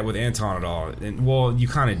see that with Anton at all. And, well, you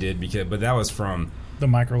kind of did but that was from the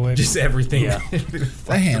microwave. Just everything. Yeah.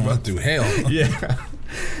 That hand went through hell. Yeah.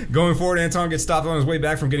 Going forward, Anton gets stopped on his way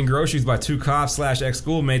back from getting groceries by 2 cops /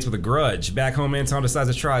 ex-schoolmates with a grudge. Back home, Anton decides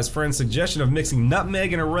to try his friend's suggestion of mixing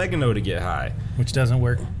nutmeg and oregano to get high. Which doesn't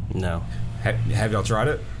work. No. Have y'all tried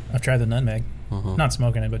it? I've tried the nutmeg. Not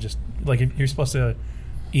smoking it, but just like if you're supposed to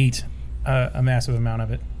eat a massive amount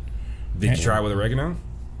of it. Did you try it with oregano?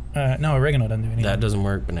 No, oregano doesn't do anything. That doesn't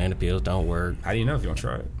work. Banana peels don't work. How do you know if you don't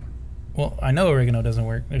try it? Well, I know oregano doesn't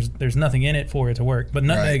work. There's nothing in it for it to work. But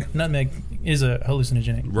nutmeg is a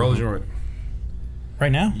hallucinogenic. Roll a joint.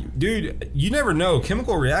 Right now? Dude, you never know.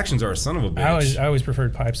 Chemical reactions are a son of a bitch. I always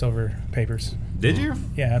preferred pipes over papers. Did you?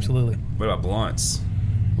 Yeah, absolutely. What about blunts?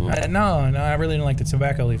 No, I really don't like the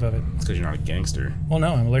tobacco leaf of it. It's because you're not a gangster. Well,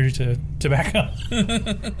 no, I'm allergic to tobacco.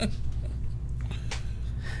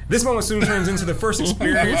 This moment soon turns into the first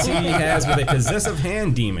experience he has with a possessive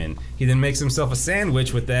hand demon. He then makes himself a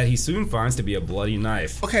sandwich with that he soon finds to be a bloody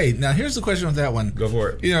knife. Okay, now here's the question with that one. Go for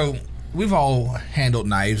it. You know, we've all handled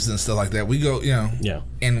knives and stuff like that. We go,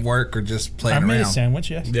 in work or just playing around. I made a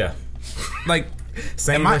sandwich, yes. Yeah. Like,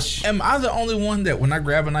 sandwich. Am I the only one that when I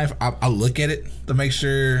grab a knife, I look at it to make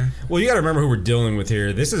sure? Well, you got to remember who we're dealing with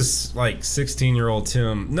here. This is like 16-year-old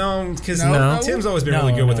Tim. No, because Tim's always been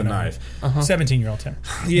really good with a knife. 17-year-old Tim.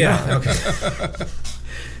 Yeah. Okay.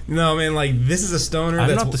 No, man, like this is a stoner.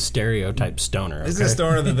 I'm not the stereotype stoner. Okay? This is a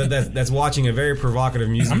stoner that's watching a very provocative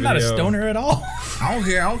music video. I'm video. not a stoner at all. I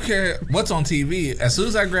don't care what's on TV. As soon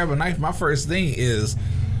as I grab a knife, my first thing is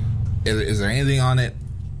there anything on it?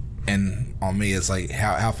 And on me, it's like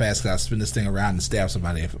how fast can I spin this thing around and stab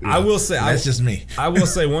somebody? I will say that's just me. I will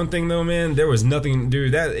say one thing though, man. There was nothing,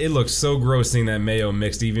 dude. That it looks so gross seeing that mayo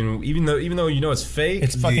mixed, even though you know it's fake.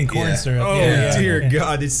 It's fucking corn syrup. Oh dear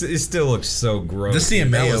God, it still looks so gross. Just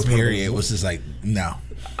seeing mayo, period, it was just like no.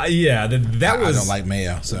 That was. I don't like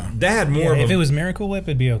mayo, so that had more. If it was Miracle Whip,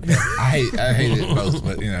 it'd be okay. I hate it both,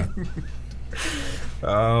 but you know.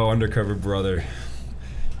 Oh, Undercover Brother.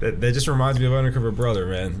 That just reminds me of Undercover Brother,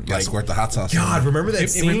 man. Like, squirt the hot sauce. God, remember that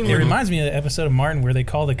scene? It reminds me of the episode of Martin where they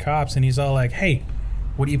call the cops and he's all like, "Hey,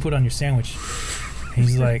 what do you put on your sandwich?" And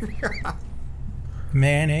he's like,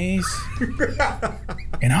 "Mayonnaise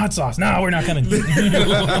and hot sauce." No, we're not gonna.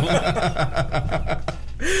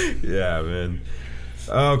 Yeah, man.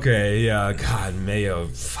 Okay, yeah. God, mayo.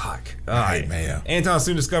 Fuck. I hate mayo. Anton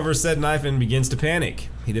soon discovers said knife and begins to panic.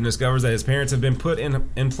 He then discovers that his parents have been put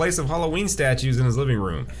in place of Halloween statues in his living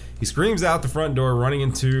room. He screams out the front door, running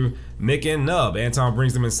into Mick and Nub. Anton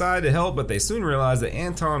brings them inside to help, but they soon realize that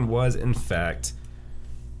Anton was, in fact,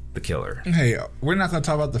 the killer. Hey, we're not going to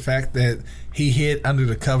talk about the fact that he hid under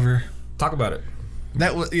the cover. Talk about it.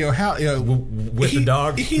 That was, how, with the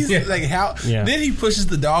dog. He's like, how? Yeah. Then he pushes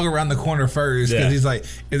the dog around the corner first because he's like,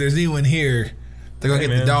 if there's anyone here, they're gonna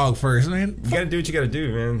get the dog first. Man, you gotta do what you gotta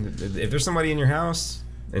do, man. If there's somebody in your house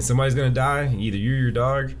and somebody's gonna die, either you or your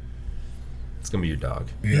dog, it's gonna be your dog.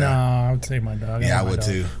 Yeah. No, I would save my dog. Yeah, I would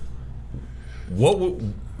too. What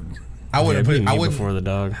would I wouldn't put? I would before the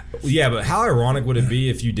dog. Yeah, but how ironic would it be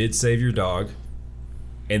if you did save your dog?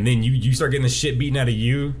 And then you start getting the shit beaten out of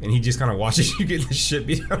you, and he just kind of watches you get the shit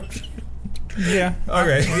beat out of you. Yeah.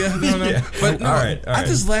 Okay. Yeah. No. Yeah. But no, all right. I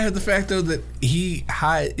just laugh at the fact though that he's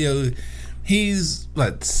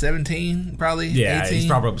what 17, probably. Yeah, 18. he's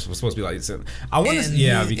probably supposed to be like 7. I want to.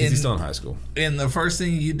 Yeah, because he's still in high school. And the first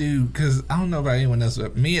thing you do, because I don't know about anyone else,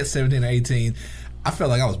 but me at 17 or 18, I felt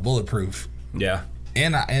like I was bulletproof. Yeah.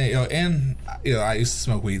 And I used to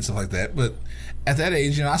smoke weed and stuff like that, but. At that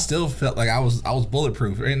age, I still felt like I was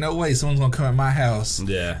bulletproof. There ain't no way someone's gonna come in my house.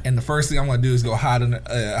 Yeah. And the first thing I'm gonna do is go hide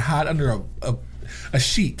under a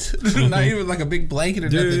sheet, not even like a big blanket or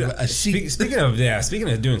nothing, but a sheet. Speaking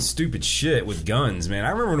of doing stupid shit with guns, man. I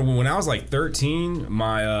remember when I was like 13,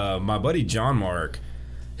 my buddy John Mark.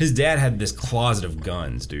 His dad had this closet of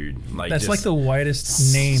guns, dude. That's like the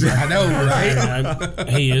whitest name. I know, right?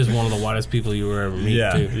 He is one of the whitest people you will ever meet,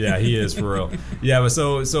 too. Yeah, he is, for real. Yeah, but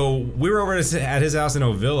so we were over at his house in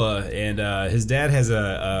Ovilla, and his dad has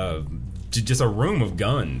just a room of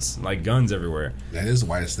guns, like guns everywhere. That is the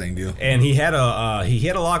whitest thing, dude. And he had a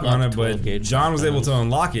lock on it, but John was able to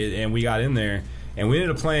unlock it, and we got in there, and we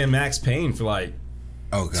ended up playing Max Payne for like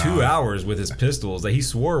 2 hours with his pistols that he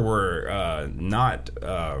swore were not.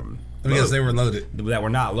 Because they were loaded. That were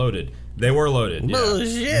not loaded. They were loaded. Yeah.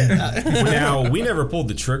 Bullshit. Now, we never pulled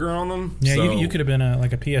the trigger on them. Yeah, so. you could have been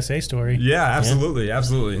like a PSA story. Yeah, absolutely.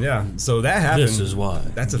 Yeah. So that happened. This is why.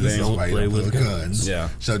 That's a This thing. is why you play don't play with with guns. Yeah.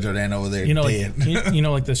 Show Jordan over there You know, dead. like you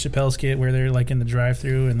know, like the Chappelle skit where they're like in the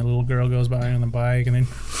drive-thru and the little girl goes by on the bike, and then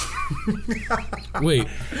Wait,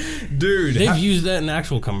 Dude. they've used that in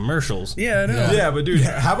actual commercials. yeah, I know. Yeah, but dude,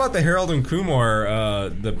 how about the Harold and Kumar,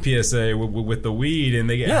 the PSA with the weed, and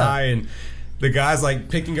they get high, and the guy's like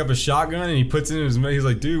picking up a shotgun, and he puts it in his mouth. He's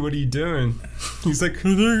like, dude, what are you doing? He's like, I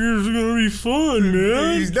think it's gonna be fun,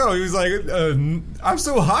 man. He was like, I'm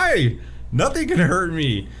so high. Nothing can hurt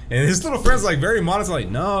me. And his little friend's like very modest, like,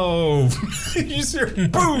 no. You just hear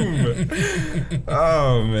boom.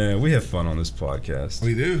 Oh, man. We have fun on this podcast.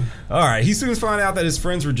 We do. All right. He soon found out that his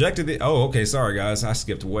friends rejected the... Oh, okay. Sorry, guys. I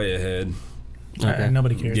skipped way ahead. Okay.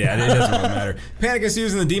 Nobody cares. Yeah, it doesn't really matter. Panic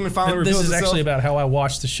ensues and the demon finally This reveals is itself. actually about how I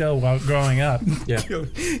watched the show while growing up. Yeah.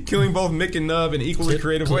 Killing both Mick and Nub in equally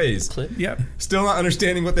creative ways. Yep. Still not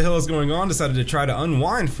understanding what the hell is going on, decided to try to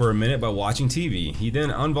unwind for a minute by watching TV. He then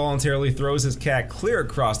involuntarily throws his cat clear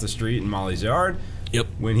across the street in Molly's yard. Yep.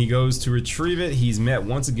 When he goes to retrieve it, he's met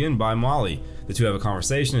once again by Molly. The two have a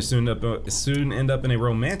conversation and soon end up in a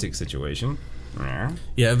romantic situation.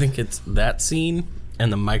 Yeah, I think it's that scene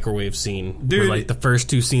and the microwave scene. Dude. Were like the first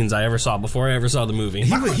two scenes I ever saw before I ever saw the movie.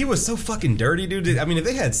 He was so fucking dirty, dude. I mean, if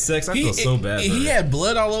they had sex, I feel so bad. He had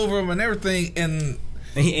blood all over him and everything, and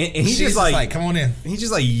he she's just like, come on in. he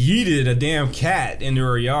just like yeeted a damn cat into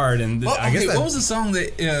her yard, and Well, I guess that, what was the song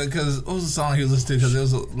that? Because what was the song he was listening to? Because there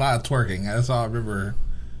was a lot of twerking. That's all I remember.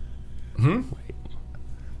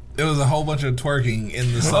 There was a whole bunch of twerking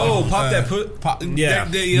in the song. Oh, pop that put. Yeah.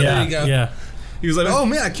 There you go. Yeah. He was like, "Oh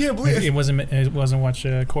man, I can't believe It wasn't watch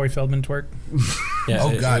Corey Feldman twerk. Yeah.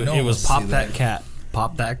 Oh, God, no It one was wants to pop see that that. cat.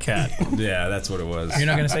 Pop that cat. Yeah, that's what it was. You're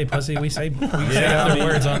not gonna say pussy. We say Yeah, other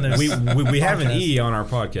words on this. We have an podcast. E on our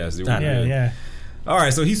podcast. Dude. Yeah. All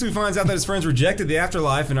right, so he soon finds out that his friends rejected the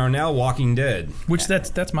afterlife and are now walking dead. Which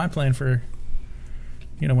that's my plan for,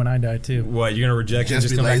 when I die too. What, you're gonna reject it and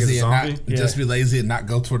Just just be come back as a lazy and zombie? not just be lazy and not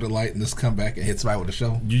go toward the light and just come back and hit somebody with a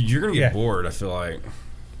shovel. You're gonna get Yeah. bored. I feel like.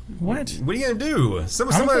 What? What are you gonna do?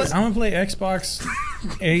 I'm gonna play Xbox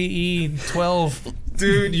AE 12.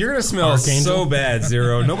 Dude, you're gonna smell Archangel. so bad,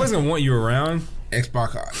 Zero. Nobody's gonna want you around.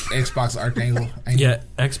 Xbox Archangel. Yeah.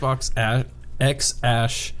 Xbox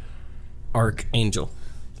X-Ash Archangel.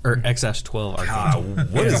 Or X-Ash 12 Archangel.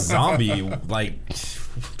 God, what is zombie like?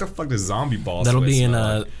 What the fuck does zombie balls? That'll be in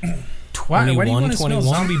smell like? Why do you want to 21. smell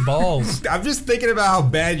zombie balls? I'm just thinking about how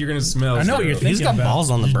bad you're gonna smell. I know what you're Zero. thinking. He's got about. balls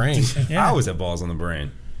on the brain. Yeah. I always have balls on the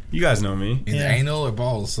brain. You guys know me. Either Yeah. anal or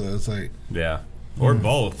balls, so it's like Yeah. Or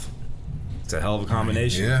both. It's a hell of a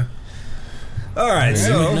combination. yeah. All right,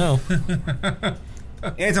 so No.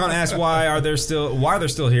 Anton asks why they're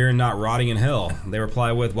still here and not rotting in hell. They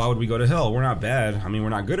reply with, "Why would we go to hell? We're not bad. I mean, we're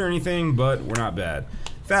not good or anything, but we're not bad."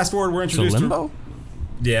 Fast forward, we're So introduced limbo?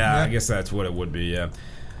 to Yeah, I guess that's what it would be. Yeah.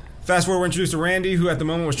 Fast forward, we're introduced to Randy, who at the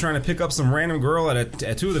moment was trying to pick up some random girl at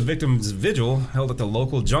two of the victims' vigil held at the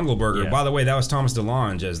local Jungle Burger. Yeah. By the way, that was Thomas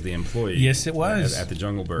DeLonge as the employee. Yes, it was. At the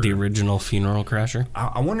Jungle Burger. The original funeral crasher.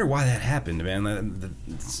 I wonder why that happened, man.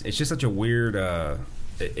 It's just such a weird.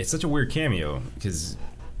 It's such a weird cameo because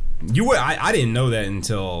I didn't know that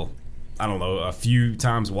until I don't know a few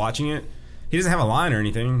times watching it. He doesn't have a line or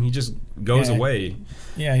anything. He just goes away.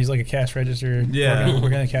 Yeah, he's like a cash register. Yeah.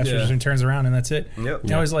 Working at a cash Yeah. register and turns around and that's it.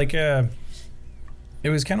 Yep. I was like, it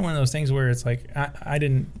was kind of one of those things where it's like I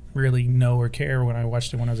didn't really know or care when I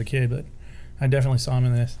watched it when I was a kid, but I definitely saw him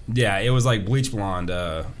in this. Yeah, it was like bleach blonde.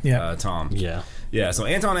 Tom. Yeah. Yeah. So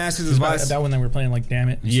Anton asks his advice. That one they were playing like Damn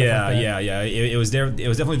It. and stuff like that. Yeah. It was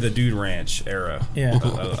definitely the Dude Ranch era. Yeah.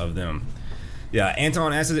 of them. Yeah,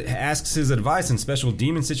 Anton asks his advice in special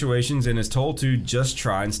demon situations and is told to just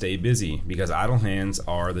try and stay busy because idle hands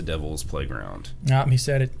are the devil's playground. He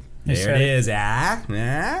said it. There it is. How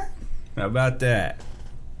about that?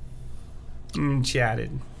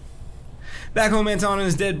 Chatted. Back home, Anton and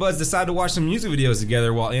his dead buds decide to watch some music videos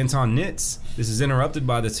together while Anton knits. This is interrupted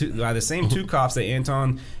by the same two cops that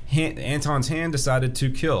Anton's hand decided to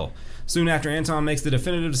kill. Soon after, Anton makes the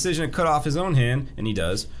definitive decision to cut off his own hand, and he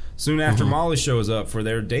does. Soon after, Molly shows up for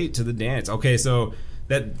their date to the dance. Okay, so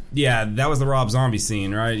that was the Rob Zombie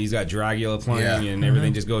scene, right? He's got Dracula playing, and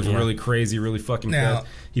everything just goes really crazy, really fucking fast.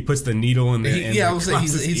 He puts the needle in the I would say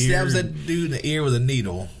he stabs that dude in the ear with a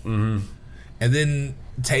needle, and then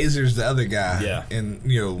tasers the other guy, and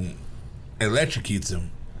electrocutes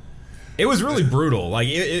him. It was really brutal. Like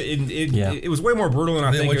it was way more brutal than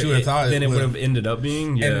I think what you would have thought than it would have ended up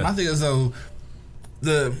being. Yeah. And my thing is though,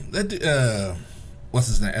 what's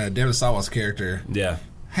his name? David Sawa's character. Yeah.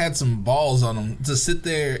 had some balls on him to sit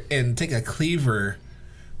there and take a cleaver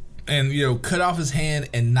and cut off his hand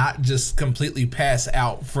and not just completely pass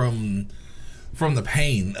out from the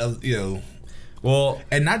pain of Well,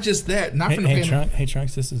 and not just that, not from the pain. Hey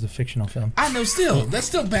Trunks, this is a fictional film. I know, still that's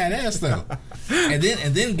still badass though. and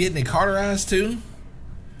then getting it cauterized too.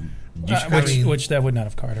 Which that would not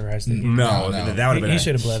have cauterized it. No. That would have been. He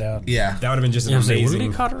should have bled out. Yeah, that would have been just an amazing. What did he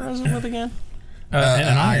cauterize it with again?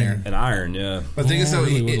 An iron. An iron, yeah. But the thing is, so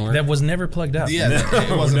that was never plugged up. Yeah,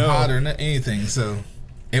 it wasn't hot or anything, so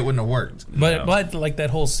it wouldn't have worked. But like that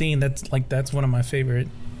whole scene, that's one of my favorite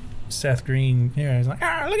Seth Green. Yeah, he's like,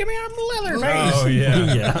 look at me, I'm Leatherface. Oh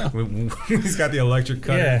yeah, he's got the electric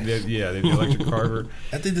cutter. Yeah. The electric carver.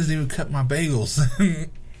 That thing doesn't even cut my bagels.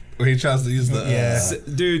 Where he tries to use the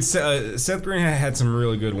dude. Seth Green had some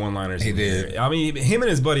really good one-liners. He did. I mean, him and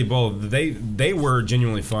his buddy both. They were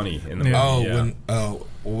genuinely funny in the movie.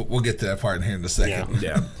 We'll get to that part here in a second.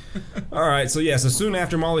 Yeah. All right. So soon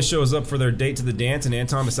after Molly shows up for their date to the dance, and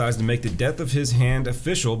Anton decides to make the death of his hand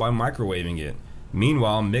official by microwaving it.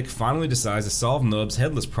 Meanwhile, Mick finally decides to solve Nub's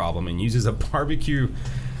headless problem and uses a barbecue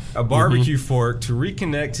fork to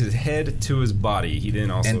reconnect his head to his body. He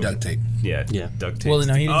then also and duct tape. Yeah, duct tape. Well,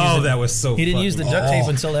 no, he didn't use that was so. He didn't use the duct tape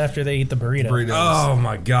until after they eat the burrito. Oh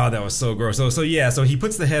my god, that was so gross. So he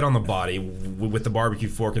puts the head on the body with the barbecue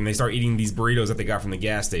fork, and they start eating these burritos that they got from the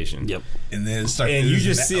gas station. Yep. And then you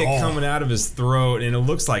just see it coming out of his throat, and it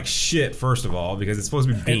looks like shit. First of all, because it's supposed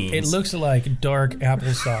to be beans. It looks like dark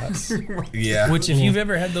applesauce. Yeah. Which, if you've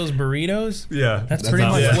ever had those burritos, that's pretty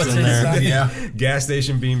much what's inside. Yeah. Gas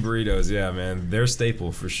station bean burritos. Yeah, man, they're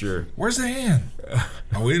staple for sure. Where's the hand?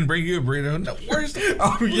 We didn't bring you a burrito. No, where's the?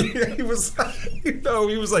 Oh yeah, he was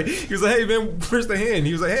like, hey man, where's the hand?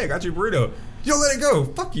 He was like, hey, I got you a burrito. Yo, let it go.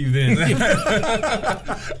 Fuck you then.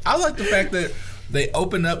 I like the fact that they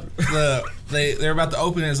open up they're about to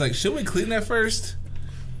open it. It's like, should we clean that first?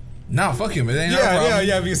 No, fuck him. It ain't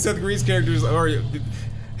yeah. Because Seth Green's characters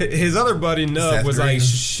his other buddy Nub was like,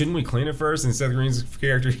 shouldn't we clean it first? And Seth Green's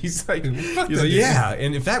character, he's like, yeah.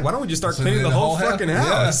 And in fact, why don't we just start cleaning the whole fucking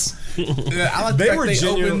house? Yeah, I like the fact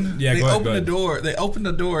they open the door. They open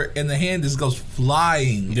the door, and the hand just goes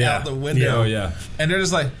flying out the window. Yeah. And they're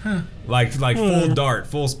just like, huh. Like full dart,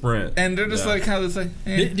 full sprint. And they're just like, kind of like,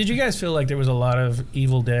 Did you guys feel like there was a lot of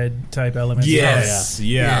Evil Dead type elements? Yes.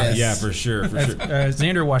 Yeah, for sure.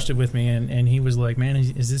 Xander watched it with me, and he was like, man,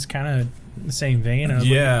 is this kind of the same vein? And I was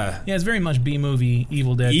like, it's very much B-movie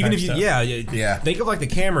Evil Dead. Even if you, think of like the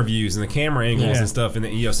camera views and the camera angles and stuff, and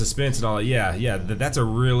the, suspense and all that. That's a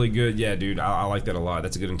really good. Yeah, dude, I like that a lot.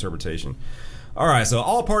 That's a good interpretation. All right, so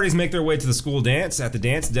all parties make their way to the school dance. At the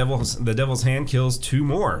dance, the Devil's Hand kills two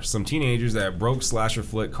more, some teenagers that broke slasher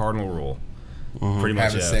flick cardinal rule. Pretty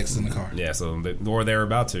much having sex in the car. Yeah, or they're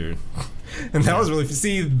about to, and that was really.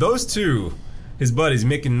 See, those two, his buddies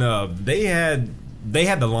Mick and Nub, they had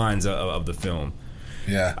the lines of the film.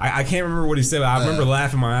 Yeah, I can't remember what he said, but I remember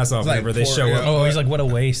laughing my ass off whenever they show up. Oh, he's like, what a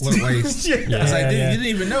waste. What a waste. It's like, dude, you didn't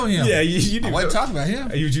even know him. Yeah, you didn't. I wasn't talking about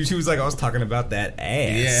him. She was like, I was talking about that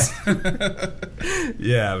ass. Yeah.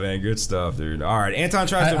 Yeah, man, good stuff, dude. All right, Anton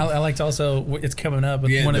tries to. I liked also, it's coming up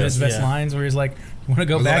with one of his best lines where he's like, you want to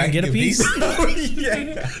go back and get a piece?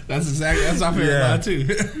 Yeah. That's our favorite line, too.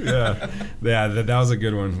 Yeah, that was a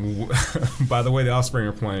good one. By the way, the Offspring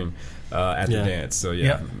are playing at the dance, so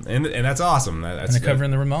and that's awesome. And they're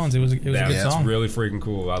covering the Ramones. It was a good song. That's really freaking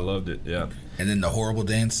cool. I loved it. Yeah. And then the horrible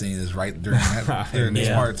dance scene is right during this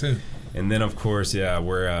part too. And then of course,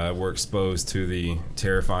 we're exposed to the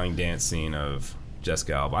terrifying dance scene of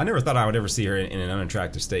Jessica Alba. I never thought I would ever see her in an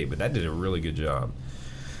unattractive state, but that did a really good job.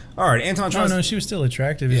 All right, Anton tries. No, she was still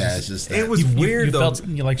attractive. It's just it was weird you though. Felt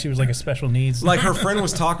like she was like a special needs. Like her friend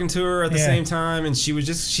was talking to her at the same time, and she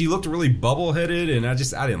looked really bubble headed, and I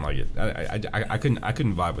didn't like it. I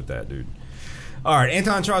couldn't vibe with that, dude. All right,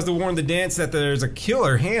 Anton tries to warn the dance that there's a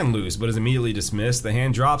killer hand loose, but is immediately dismissed. The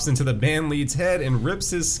hand drops into the band lead's head and rips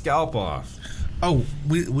his scalp off. Oh,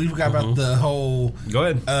 we forgot about the whole. Go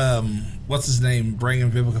ahead. What's his name?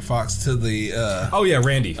 Bringing Vivica Fox to the.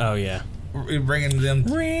 Randy. Oh yeah. Bringing them.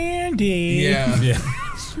 Randy. Yeah.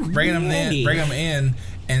 Bringing them in,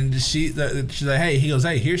 and she's like, hey. He goes,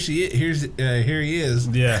 hey, here he is.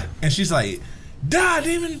 Yeah. And she's like, die,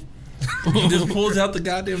 demon. He just pulls out the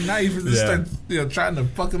goddamn knife and just starts trying to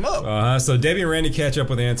fuck him up. So Debbie and Randy catch up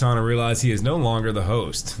with Anton and realize he is no longer the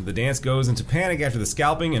host. The dance goes into panic after the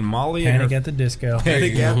scalping, and Molly Panic at the disco.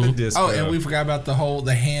 Panic at the disco. Oh, and we forgot about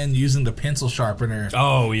the hand using the pencil sharpener.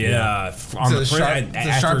 Oh yeah, on to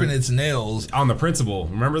sharpen its nails on the principal.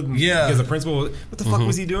 Remember? Yeah, because the principal. What the fuck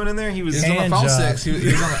was he doing in there? He was on the phone sex. He was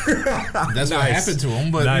on that's nice. what happened to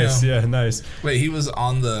him. But nice, nice. Wait, he was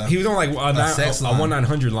on like a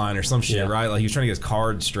 1-900 line or some shit, right? Like he was trying to get his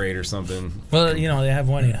card straight or something. Well, they have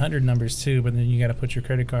 1-800 numbers too, but then you got to put your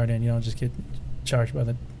credit card in. You don't just get charged by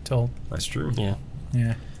the toll. That's true.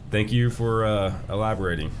 Yeah. Thank you for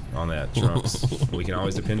elaborating on that, Trunks. We can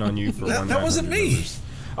always depend on you for that wasn't me. Numbers.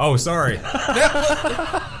 Oh, sorry.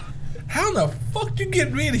 How the fuck you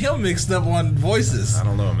get me and him mixed up on voices? I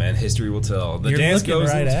don't know, man. History will tell. The You're dance goes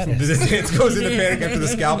right at it. The dance goes into panic after the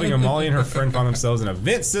scalping, and Molly and her friend find themselves in a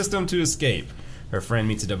vent system to escape. Her friend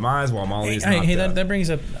meets a demise while Molly is knocked out. That brings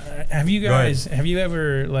up. Have you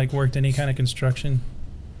ever worked any kind of construction?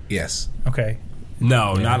 Yes. Okay.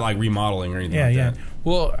 No, not like remodeling or anything like that.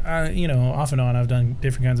 Well, off and on, I've done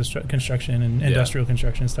different kinds of construction and industrial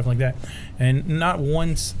construction and stuff like that. And not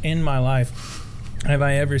once in my life have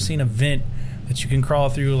I ever seen a vent that you can crawl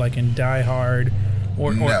through, like in Die Hard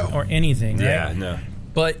or anything. Right? Yeah, no.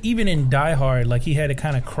 But even in Die Hard, like he had to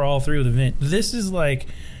kind of crawl through the vent. This is like,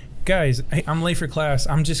 guys, hey, I'm late for class.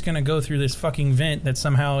 I'm just going to go through this fucking vent that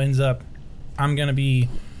somehow ends up, I'm going to be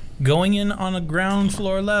going in on a ground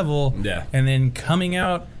floor level and then coming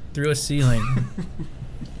out through a ceiling.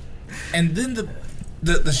 And then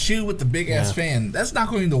the shoe with the big ass fan, that's not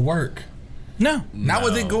going to work. No. Not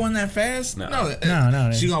with it going that fast. No.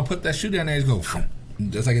 She's going to put that shoe down there and go,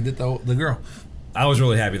 just like it did the girl. I was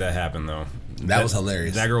really happy that happened, though. That was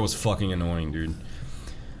hilarious. That girl was fucking annoying, dude.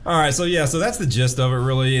 All right, so that's the gist of it.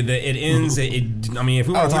 Really, it ends. I mean, if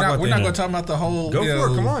we want to talk about, we're not going to talk about the whole. Go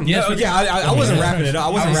for it. Come on. Yeah, I wasn't wrapping it up. I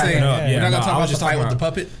wasn't wrapping it up. We're not going to talk about the fight with the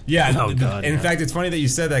puppet. Yeah. Oh God. In fact, it's funny that you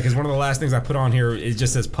said that because one of the last things I put on here it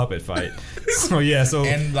just says puppet fight. So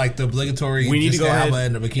and like the obligatory. We need to go ahead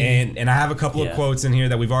in the bikini. And I have a couple of quotes in here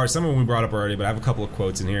that we've already. Some of them we brought up already, but I have a couple of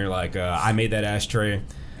quotes in here like I made that ashtray.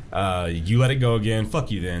 You let it go again. Fuck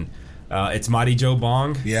you then. It's Mighty Joe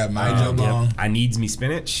Bong. Yeah, Mighty Joe Bong. I needs me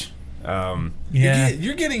spinach.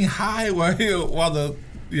 You're getting high while the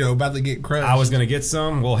about to get crushed. I was gonna get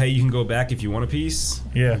some. Well, hey, you can go back if you want a piece.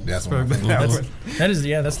 Yeah, that's what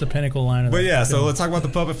that's the pinnacle line of But so let's talk about the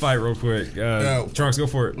puppet fight real quick. Trunks, go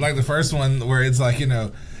for it. Like the first one where it's like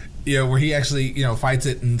where he actually fights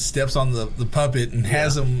it and steps on the puppet and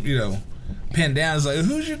has him pinned down. It's like,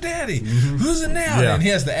 who's your daddy? Who's it now? And he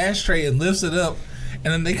has the ashtray and lifts it up.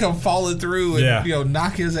 And then they come falling through and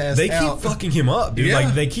knock his ass out. They keep fucking him up, dude.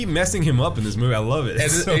 Like they keep messing him up in this movie. I love it.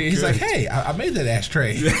 And he's like, "Hey, I made that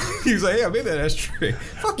ashtray." He's like, "Hey, I made that ashtray."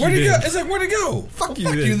 Fuck you. Where'd he go? It's like, where'd it go? Fuck you.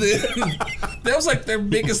 Fuck you then. That was like their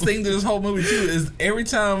biggest thing to this whole movie too. Is every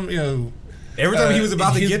time he was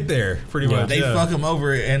about to get there, pretty much they fuck him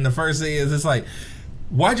over. And the first thing is, it's like,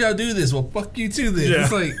 why'd y'all do this? Well, fuck you too then.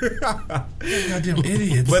 It's like, goddamn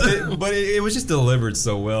idiots. But it was just delivered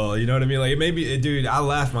so well. You know what I mean? Like, it made me, dude, I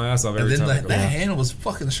laughed my ass off every time. And then that hand was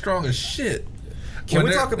fucking strong as shit. Can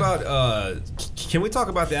we talk about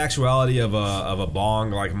the actuality of a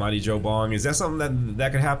bong like Mighty Joe Bong? Is that something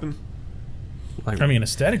that could happen? I mean,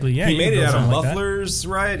 aesthetically, yeah. He made it out of mufflers,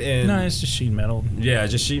 right? And no, it's just sheet metal. Yeah,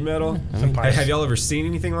 just sheet metal. Have y'all ever seen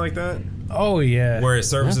anything like that? Oh yeah. Where it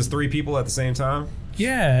services 3 people at the same time?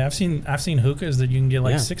 Yeah, I've seen hookahs that you can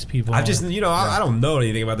get 6 people. I just I don't know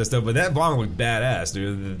anything about this stuff, but that bong looked badass,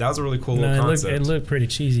 dude. That was a really cool little concept. It looked pretty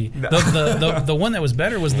cheesy. The one that was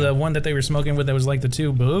better was the one that they were smoking with that was like the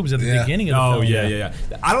 2 boobs at the beginning of the film. Oh yeah.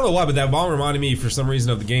 I don't know why, but that bong reminded me for some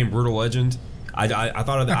reason of the game Brutal Legend. I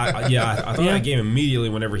thought of that. I thought of that game immediately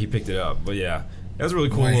whenever he picked it up. But yeah, that was a really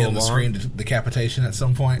cool little bong. Screen decapitation at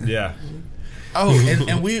some point. Yeah. Oh,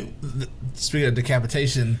 and we speaking of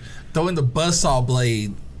decapitation, throwing the buzzsaw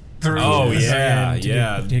blade through. Oh yeah,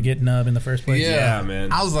 to get nub in the first place. Yeah,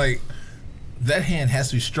 man. I was like, that hand has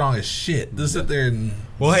to be strong as shit. Just sit there and.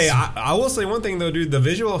 Well, hey, I will say one thing though, dude. The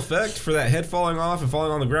visual effect for that head falling off and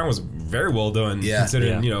falling on the ground was very well done. Yeah,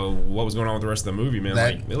 considering what was going on with the rest of the movie, man.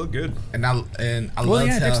 Like it looked good. And I loved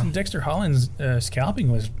how Dexter Holland's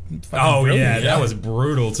scalping was. Brilliant. That was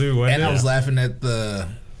brutal too. Wasn't it? I was laughing at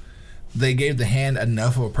they gave the hand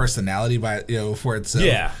enough of a personality for itself.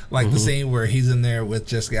 Yeah. Like the scene where he's in there with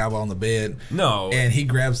Jessica Alba on the bed. No. And he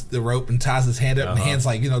grabs the rope and ties his hand up and the hand's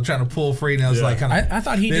like, trying to pull free. And I was like, kind of. I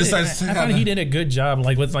thought he did a good job.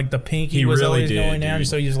 Like with like the pinky he was really always did, going down. dude.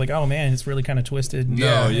 So he's like, oh man, it's really kind of twisted.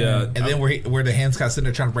 No, yeah. And then where the hand's kind of sitting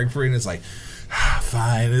there trying to break free and it's like,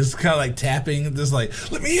 fine. It's kind of like tapping, just like,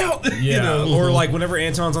 let me out. Yeah, or like whenever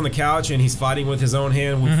Anton's on the couch and he's fighting with his own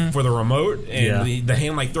hand for the remote, and the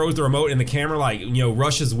hand like throws the remote, and the camera like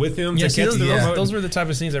rushes with him to catch the remote. Those were the type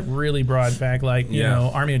of scenes that really brought back like you know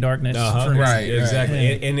Army of Darkness. Right,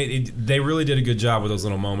 exactly. And they really did a good job with those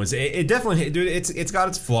little moments. It definitely, dude. It's got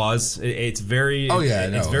its flaws. It's very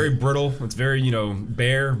it's very brittle. It's very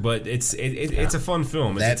bare, but it's a fun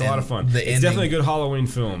film. It's a lot of fun. It's definitely a good Halloween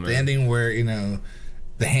film. The ending where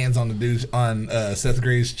the hands on the dude on Seth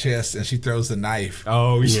Gray's chest, and she throws the knife.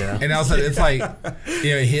 Oh yeah, and also it's like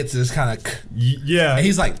it hits. It's kind of and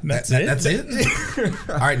he's like, that's it.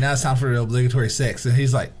 All right, now it's time for the obligatory sex, and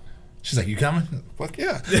he's like. She's like, you coming? Fuck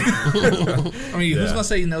yeah. I mean, who's gonna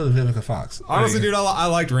say you know the Vivica Fox? Honestly, dude, I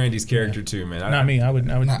liked Randy's character too, man. Not me. I wouldn't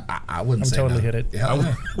say totally no. hit it. Yeah,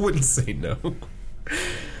 I wouldn't say no.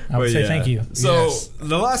 I would say thank you. So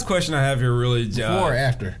the last question I have here really before or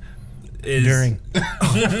after is during.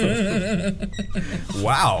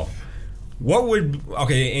 Wow. What would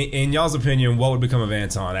in y'all's opinion, what would become of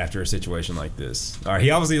Anton after a situation like this? All right, he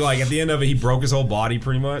obviously at the end of it, he broke his whole body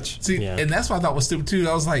pretty much. See, and that's what I thought was stupid too.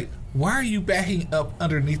 I was like, why are you backing up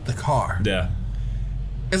underneath the car? Yeah,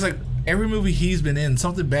 it's like every movie he's been in,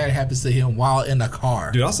 something bad happens to him while in a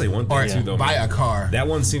car. Dude, I'll say one thing too, though. By a car. That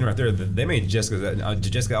one scene right there, they made Jessica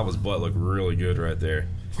Alba's butt look really good right there.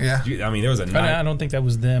 Yeah, I mean, there was I don't think that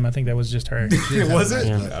was them. I think that was just her. Was it?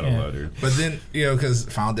 Yeah. I don't know, dude. But then because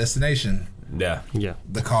Final Destination. Yeah.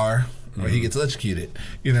 The car where he gets electrocuted.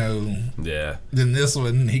 Yeah. Then this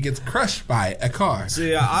one, he gets crushed by a car.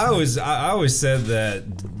 See, I always said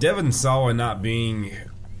that Devon Sawa not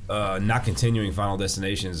continuing Final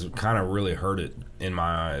Destinations kind of really hurt it in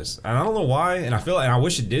my eyes, and I don't know why. And I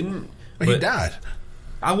wish it didn't. But he died.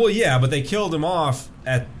 But they killed him off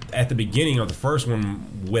at the beginning of the first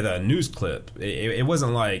one with a news clip. It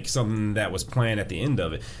wasn't like something that was planned at the end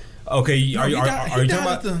of it. Okay, are you talking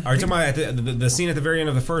about the scene at the very end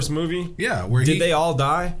of the first movie? Yeah, did they all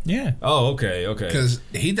die? Yeah. Oh, okay. Because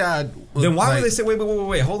he died. Then why would they say wait?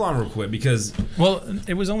 Hold on, real quick, because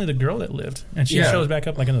it was only the girl that lived, and she shows back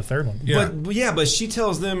up like in the third one. Yeah. But she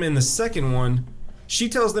tells them in the second one. She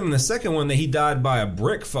tells them in the second one that he died by a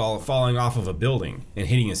brick falling off of a building and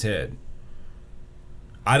hitting his head.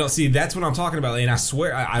 I don't see. That's what I'm talking about, and I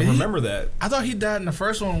swear I remember that. I thought he died in the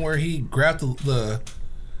first one where he grabbed the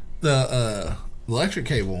electric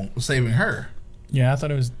cable saving her. Yeah, I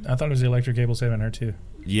thought it was the electric cable saving her too.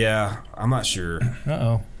 Yeah, I'm not sure.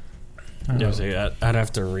 I'd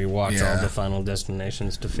have to rewatch all the Final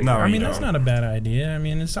Destinations to figure out. I mean, that's not a bad idea. I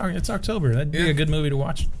mean, it's October. That'd be a good movie to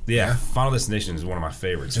watch. Yeah, Final Destination is one of my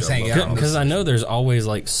favorites. Because I know there's always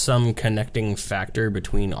some connecting factor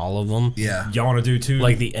between all of them. Yeah. Y'all want to do two?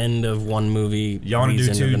 Like the end of one movie. Y'all want to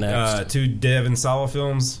do two Dev and Sawa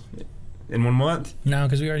films in 1 month? No,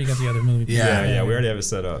 because we already got the other movie. Yeah, we already have it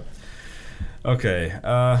set up. Okay.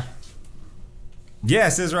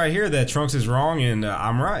 It says right here that Trunks is wrong and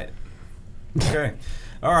I'm right. Okay.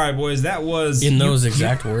 All right, boys. That was... In those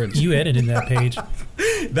exact words. You edited that page.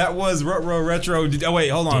 That was Retro. Oh, wait.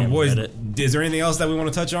 Hold on, boys. Reddit. Is there anything else that we want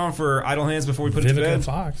to touch on for Idle Hands before we put it to bed?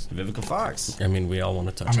 Vivica Fox. I mean, we all want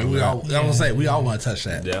to touch on that. We all want to touch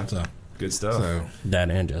that. Yeah. So. Good stuff. So.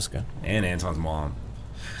 That and Jessica. And Anton's mom.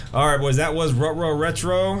 All right, boys. That was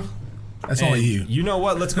Retro. That's only you. You know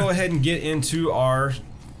what? Let's go ahead and get into our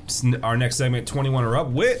next segment, 21 or Up,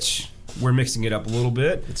 which we're mixing it up a little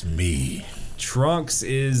bit. It's me. Trunks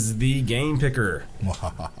is the game picker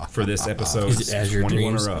for this episode. Is it as your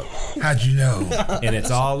 21 dreams? or Up. How'd you know? And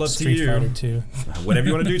it's all up to you. Street Fighter 2. Whatever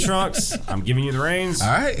you want to do, Trunks. I'm giving you the reins. All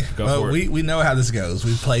right. Go for it. We know how this goes.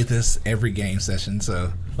 We played this every game session.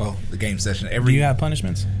 The game session. Do you have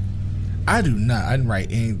punishments? I do not. I didn't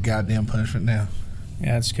write any goddamn punishment down.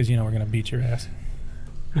 Yeah, it's because we're going to beat your ass.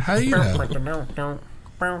 How do you know?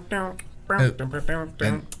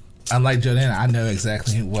 And unlike Jordan, I know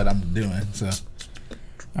exactly what I'm doing. So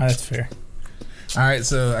that's fair. All right,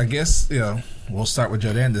 so I guess we'll start with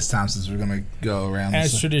Jordan this time since we're gonna go around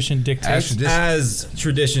as tradition dictates. As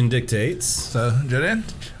tradition dictates. So Jordan,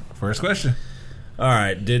 first question. All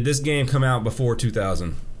right, did this game come out before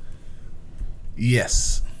 2000?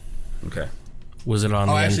 Yes. Okay. Was it on?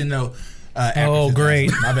 Actually, no.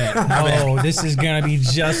 Great. My bad. This is gonna be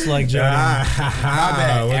just like Jordan. My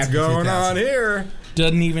bad. What's going on here?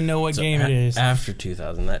 Doesn't even know what game it is. After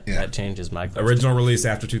 2000, that changes my question. Original release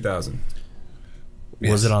after 2000.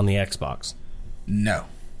 Was it on the Xbox? No.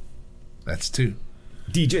 That's 2.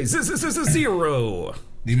 DJ 0.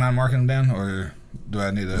 Do you mind marking them down, or do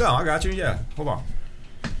I need to? No, I got you. Yeah. Hold on.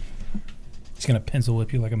 He's gonna pencil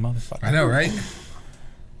whip you like a motherfucker. I know, right?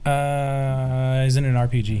 Isn't it an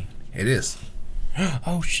RPG? It is.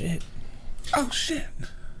 Oh shit! Oh shit!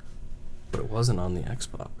 But it wasn't on the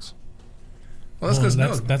Xbox. Well,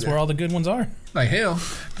 that's where all the good ones are. Like hell.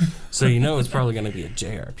 So you know it's probably going to be a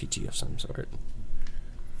JRPG of some sort.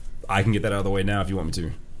 I can get that out of the way now if you want me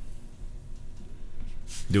to.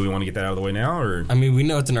 Do we want to get that out of the way now, or? I mean, we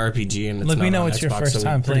know it's an RPG, and it's look, not we know on it's Xbox, your first so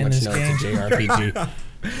time playing this game. It's a JRPG.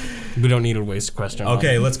 We don't need to waste a question.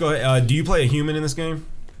 Okay, let's go ahead. Do you play a human in this game?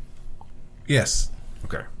 Yes.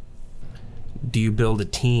 Okay. Do you build a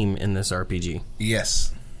team in this RPG?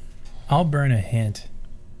 Yes. I'll burn a hint.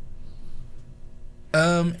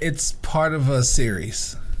 It's part of a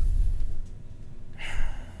series.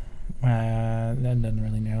 That doesn't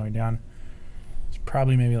really narrow it down. It's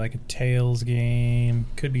probably maybe like a Tales game.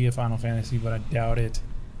 Could be a Final Fantasy, but I doubt it.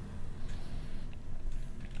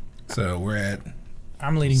 So we're at.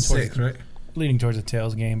 I'm leading towards 6, right? Leading towards a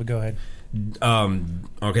Tales game, but go ahead.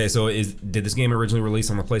 Okay, so did this game originally release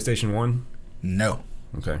on the PlayStation 1? No.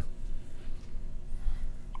 Okay.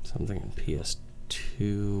 Something in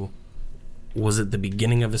PS2. Was it the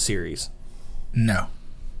beginning of a series? No.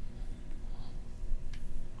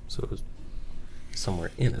 So it was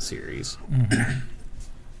somewhere in a series.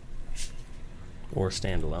 Or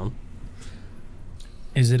standalone.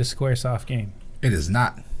 Is it a Squaresoft game? It is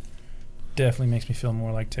not. Definitely makes me feel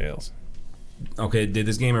more like Tales. Okay, did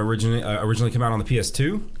this game originally come out on the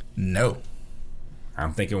PS2? No.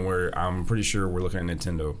 I'm pretty sure we're looking at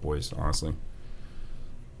Nintendo, boys, honestly.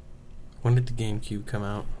 When did the GameCube come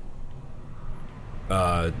out?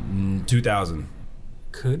 2000.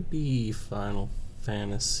 Could be Final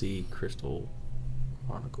Fantasy Crystal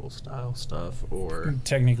Chronicle style stuff, or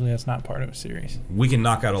technically that's not part of a series. We can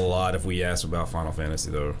knock out a lot if we ask about Final Fantasy,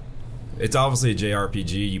 though. It's obviously a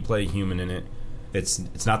JRPG. You play a human in it.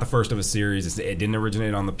 It's not the first of a series. It didn't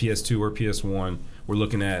originate on the PS2 or PS1. We're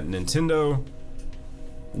looking at Nintendo.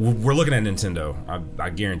 We're looking at Nintendo. I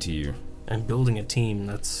guarantee you. And building a team.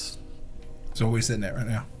 That's. So what are we sitting at right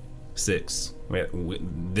now? 6.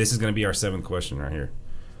 This is going to be our 7th question right here.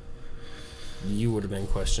 You would have been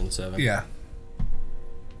question 7. Yeah.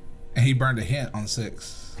 And he burned a hint on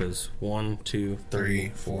 6. Because 1, 2, 3,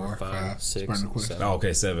 4, 5, 6, 7. Oh,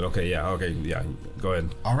 okay, 7. Okay, yeah. Go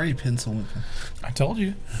ahead. Already pencil with him. I told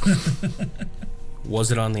you. Was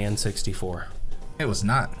it on the N64? It was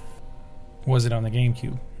not. Was it on the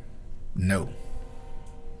GameCube? No.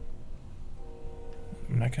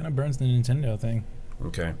 And that kind of burns the Nintendo thing.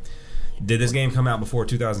 Okay. Did this game come out before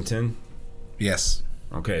 2010? Yes.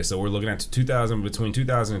 Okay, so we're looking at between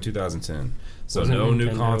 2000 and 2010. So Wasn't no new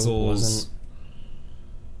Nintendo, consoles.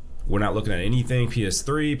 We're not looking at anything.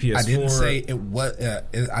 PS3, PS4. I didn't say it was.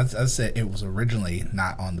 I said it was originally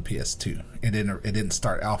not on the PS2. It didn't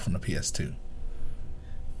start off on the PS2.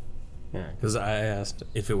 Yeah, because I asked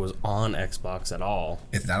if it was on Xbox at all.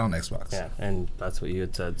 It's not on Xbox. Yeah, and that's what you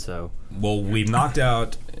had said. So, well, we've knocked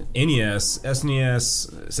out NES,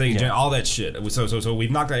 SNES, Sega, all that shit. So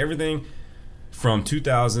we've knocked out everything from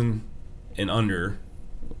 2000 and under.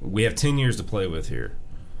 We have 10 years to play with here.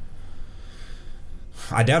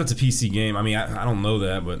 I doubt it's a PC game. I mean, I don't know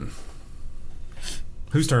that, but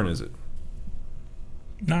whose turn is it?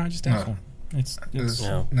 No, I just asked one.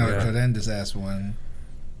 Jordan just asked one.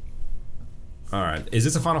 All right. Is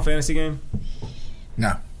this a Final Fantasy game?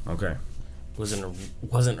 No. Okay.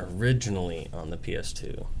 Wasn't originally on the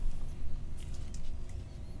PS2.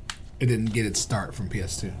 It didn't get its start from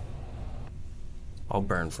PS2. I'll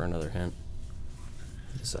burn for another hint.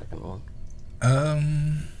 The second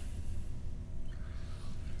one.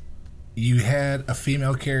 You had a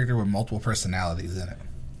female character with multiple personalities in it,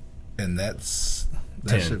 and that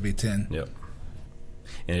 10. Should be 10. Yep.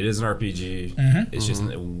 And it is an RPG. Mm-hmm. It's just,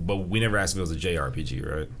 but we never asked if it was a JRPG,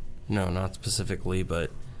 right? No, not specifically,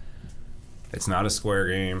 but it's not a Square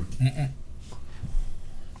game. Mm-mm.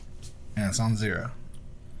 And it's on 0.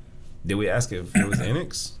 Did we ask if it was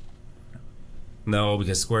Enix? No,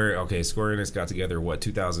 because Square Enix got together,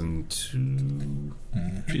 2002?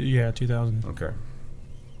 Mm-hmm. Yeah, 2000. Okay.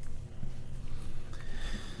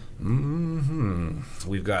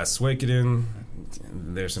 We've got Suikoden.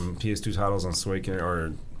 There's some PS2 titles on Suikoden,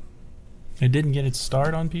 or it didn't get its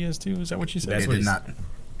start on PS2. Is that what you said? It did not.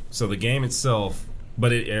 So the game itself,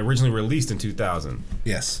 but it originally released in 2000.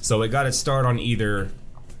 Yes. So it got its start on either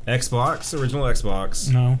Xbox, original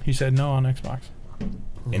Xbox. No, he said no on Xbox.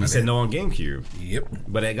 And he said no on GameCube. Yep.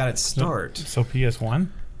 But it got its start. So PS1?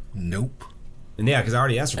 Nope. And yeah, because I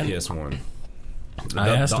already asked for PS1. I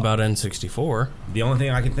asked about N64. The only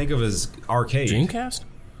thing I can think of is arcade. Dreamcast?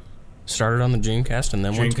 Started on the Dreamcast and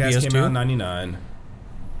then went to PS2? Dreamcast came out in 99.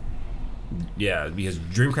 Yeah, because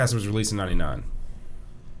Dreamcast was released in 99.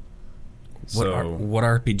 So what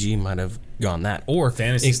RPG might have gone that? Or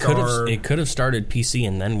Phantasy Star. It could have started PC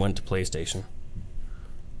and then went to PlayStation.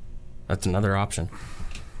 That's another option.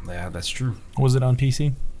 Yeah, that's true. Was it on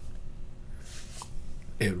PC?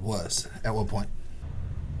 It was. At what point?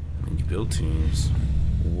 I mean, you build teams.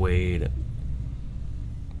 Wait.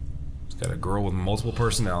 It's got a girl with multiple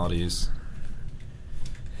personalities.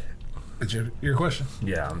 It's your question.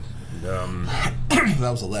 Yeah. That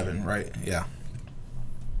was 11, right? Yeah.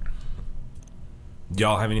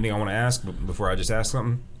 Y'all have anything I want to ask before I just ask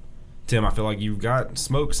something? Tim, I feel like you've got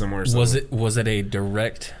smoke somewhere. Was it a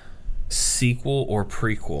direct sequel or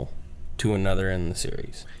prequel to another in the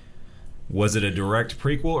series? Was it a direct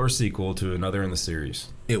prequel or sequel to another in the series?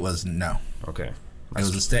 It was no. Okay.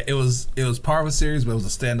 It was part of a series, but it was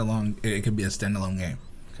a standalone. It could be a standalone game.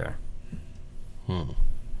 Okay.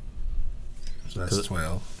 So that's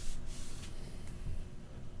 12.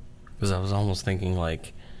 Because I was almost thinking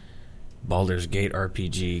like Baldur's Gate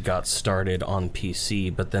RPG got started on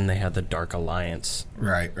PC, but then they had the Dark Alliance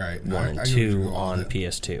Right. 1 and 2 on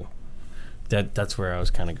PS2. That's where I was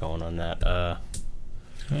kind of going on that.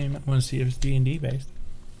 You might want to see if it's D&D based.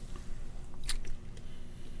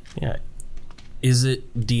 Yeah. Is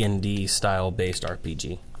it D&D style based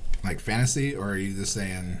RPG? Like fantasy, or are you just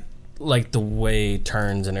saying Like the way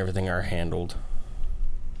turns and everything are handled?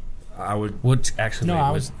 I would. Which actually No,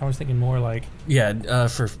 I was thinking more like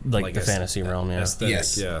for like the fantasy realm. Yeah. Aesthetic,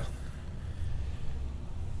 Yes. Yeah.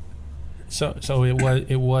 so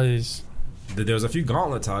it was. There was a few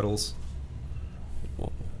Gauntlet titles.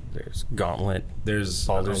 There's Gauntlet. There's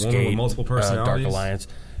Baldur's one Gate, with multiple personalities. Dark Alliance.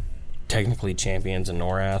 Technically Champions and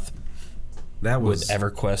Norath. That was with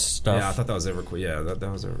EverQuest stuff. Yeah, I thought that was EverQuest. Yeah,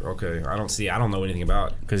 that was okay. I don't know anything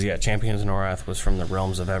about. Because Champions and Norath was from the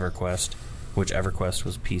realms of EverQuest, which EverQuest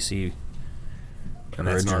was PC. And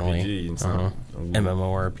that's an originally. RPG. It's not,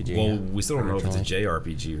 MMORPG. well, we still don't know if it's a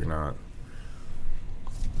JRPG or not.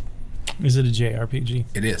 Is it a JRPG?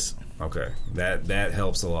 it is? Okay, that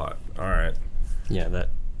helps a lot. All right. Yeah,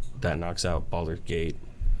 that knocks out Baldur's Gate.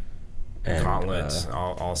 And, Gauntlet,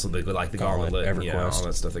 also the Gauntlet, EverQuest. yeah, all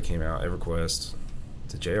that stuff that came out. EverQuest,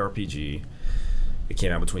 it's a JRPG. It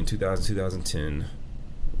came out between 2000 and 2010.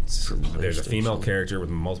 There's a female character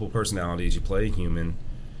with multiple personalities. You play a human.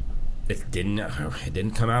 It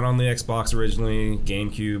didn't come out on the Xbox originally,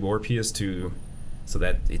 GameCube, or PS2. So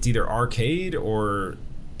that it's either arcade or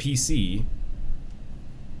PC.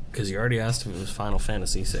 Because you already asked if it was Final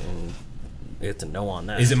Fantasy, so it's a no on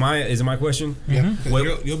that. Is it my question? Yeah.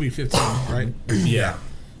 You'll be 15, right? Yeah.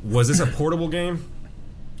 Was this a portable game?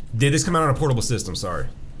 Did this come out on a portable system? Sorry.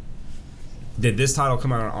 Did this title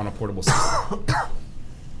come out on a portable system?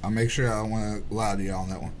 I'll make sure I want to lie to y'all on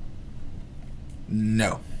that one.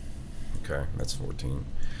 No. Okay, that's 14.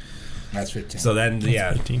 That's 15. So then,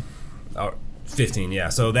 yeah. 15. 15, yeah.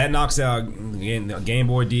 So that knocks out Game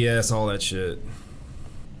Boy, DS, all that shit.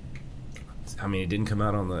 I mean, it didn't come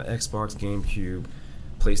out on the Xbox, GameCube,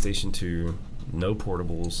 PlayStation 2, no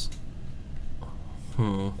portables.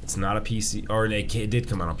 It's not a PC, or it did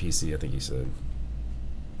come out on PC, I think you said.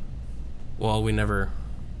 Well,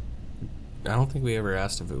 I don't think we ever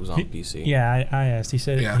asked if it was on PC. Yeah, I asked. He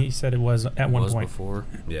said it was at one point. Before.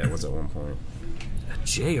 Yeah, it was at one point. A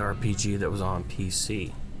JRPG that was on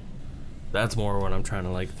PC. That's more what I'm trying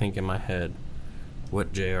to think in my head.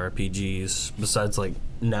 What JRPGs, besides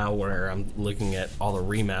now where I'm looking at all the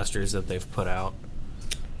remasters that they've put out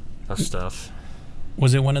of stuff.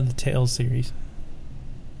 Was it one of the Tales series?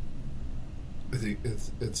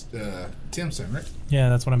 It's Tim's turn, right? Yeah,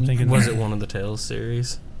 that's what I'm thinking. Was it one of the Tales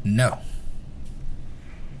series? No.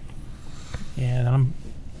 Yeah,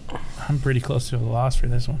 I'm pretty close to a loss for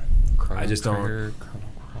this one. I just don't.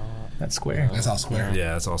 That's Square. That's all Square.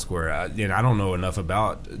 Yeah, that's all Square. I don't know enough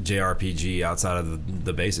about JRPG outside of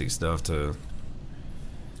the basic stuff to.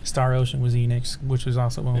 Star Ocean was Enix, which was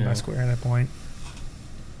also owned by Square at that point.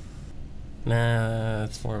 Nah,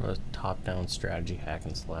 it's more of a top-down strategy hack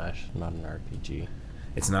and slash, not an RPG.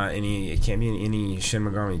 It's not any. It can't be any Shin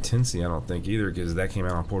Megami Tensei, I don't think either, because that came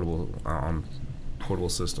out on portable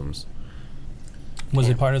systems. Was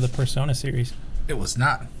it part of the Persona series? It was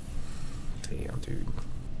not. Damn, dude.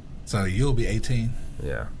 So you'll be 18.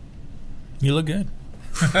 Yeah. You look good.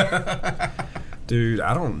 Dude,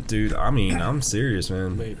 I mean, I'm serious,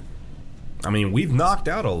 man. Wait. I mean, we've knocked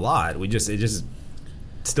out a lot. It just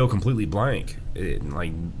still completely blank.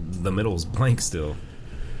 The middle's blank still.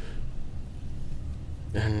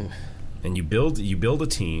 And you build a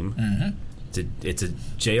team. Mm-hmm. It's a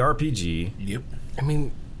JRPG. Yep. I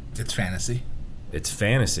mean, it's fantasy. It's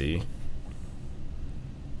fantasy.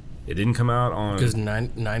 It didn't come out on... Because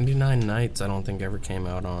 99 Nights I don't think ever came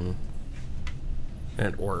out on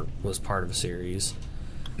or was part of a series.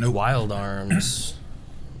 Nope. Wild Arms.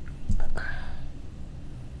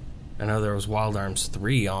 I know there was Wild Arms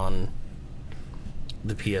 3 on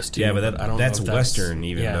the PS2. Yeah, but I don't that's know if Western,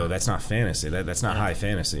 even yeah. though that's not fantasy. That's not high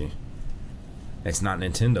fantasy. It's not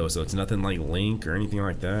Nintendo, so it's nothing like Link or anything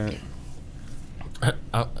like that.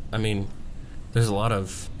 I mean, there's a lot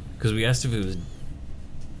of... Because we asked if it was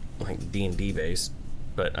like D&D based,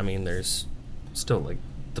 but I mean, there's still like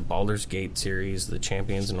the Baldur's Gate series, the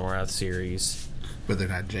Champions of Norath series. But they're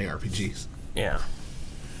not JRPGs. Yeah.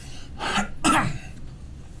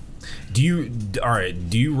 Do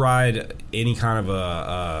you ride any kind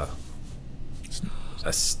of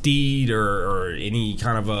a steed or any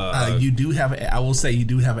kind of a... You do have... I will say you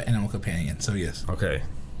do have an animal companion, so yes. Okay.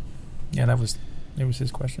 Yeah, it was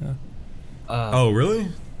his question. Oh, really?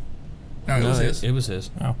 No, it was his. It was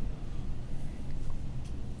his. Oh.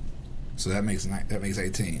 So that makes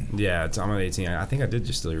 18. Yeah, I'm at 18. I think I did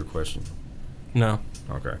just steal your question. No.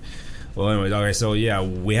 Okay. Well, anyways, okay, so yeah,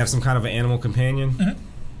 we have some kind of an animal companion. Mm-hmm.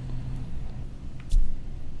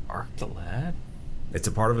 Ark the Lad? It's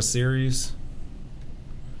a part of a series.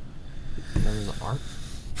 There was an Ark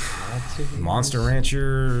the Lad series? Monster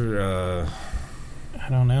Rancher. I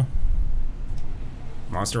don't know.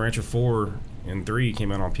 Monster Rancher 4 and 3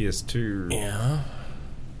 came out on PS2. Yeah.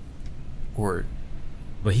 Or...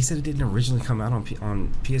 But he said it didn't originally come out on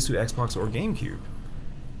PS2, Xbox, or GameCube.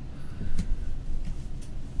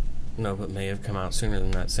 No, but may have come out sooner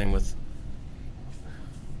than that. Same with...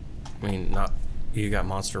 I mean, not... You got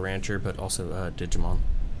Monster Rancher, but also Digimon.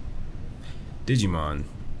 Digimon.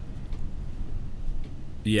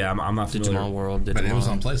 Yeah, I'm not familiar. Digimon World, Digimon. But it was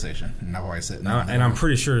on PlayStation. And I've always said... And I'm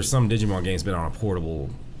pretty sure some Digimon game's been on a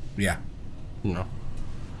portable... Yeah. No.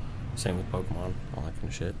 Same with Pokemon, all that kind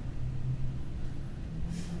of shit.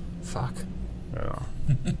 Fuck. Yeah.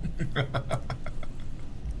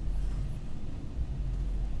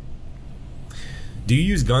 Do you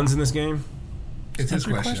use guns in this game? It's his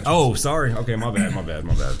question. Oh, sorry. Okay, my bad.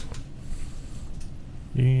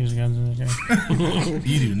 Do you use guns in this game?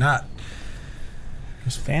 You do not.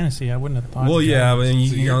 It's fantasy. I wouldn't have thought. Well, yeah, but So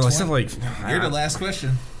you know, you're stuff like... You're the last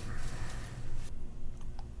question.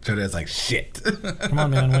 So that's like, shit. Come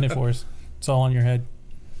on, man. Win it for us. It's all on your head.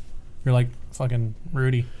 You're like fucking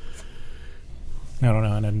Rudy. I don't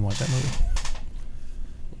know. I didn't watch that movie.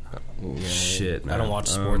 Yeah, Shit, man. I don't watch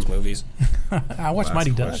sports movies. I watch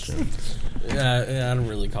Mighty Ducks. Yeah, I don't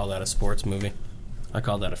really call that a sports movie. I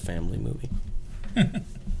call that a family movie. Kind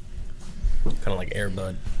of like Air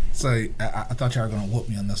Bud. So I thought y'all were going to whoop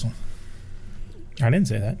me on this one. I didn't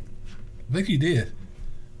say that. I think you did.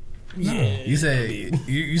 Yeah. You said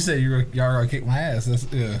y'all were gonna kick my ass. That's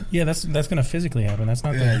Yeah, that's gonna physically happen. That's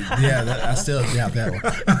not I still doubt that one.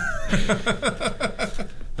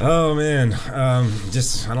 Oh, man.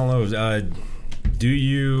 Just, I don't know. Do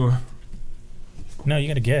you... No, you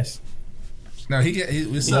gotta guess. No,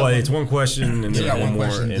 Well, it's one question and You got then one one more,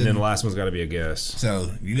 question, and then the last one's got to be a guess.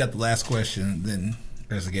 So you got the last question, then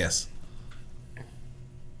there's a guess.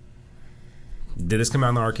 Did this come out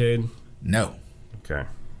in the arcade? No. Okay.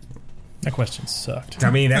 That question sucked. I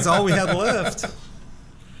mean, that's all we have left.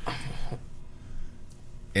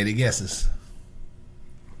 Any guesses?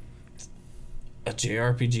 A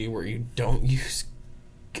JRPG where you don't use...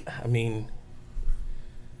 I mean...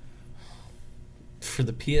 For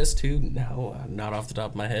the PS2, no, not off the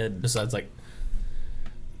top of my head. Besides, like...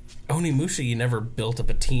 Onimusha, you never built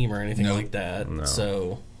up a team or anything like that. No.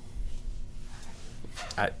 So...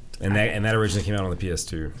 And that originally came out on the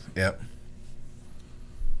PS2. Yep.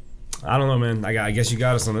 I don't know, man. I guess you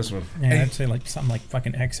got us on this one. Yeah, I'd say like something like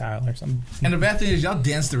fucking Exile or something. And the bad thing is, y'all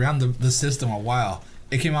danced around the system a while.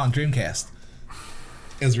 It came out on Dreamcast.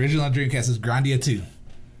 It was original on Dreamcast. It was Grandia 2.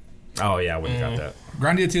 Oh, yeah, I wouldn't got that.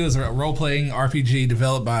 Grandia 2 is a role-playing RPG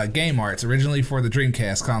developed by Game Arts, originally for the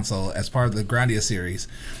Dreamcast console as part of the Grandia series.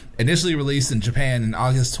 Initially released in Japan in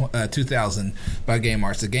August 2000 by Game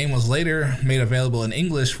Arts, the game was later made available in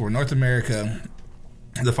English for North America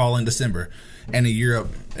the following December, and in Europe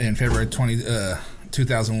in February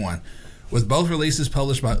 2001. With both releases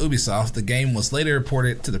published by Ubisoft, the game was later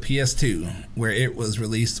ported to the PS2, where it was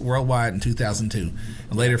released worldwide in 2002,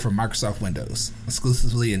 and later for Microsoft Windows,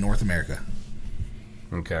 exclusively in North America.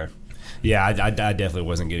 Okay. Yeah, I definitely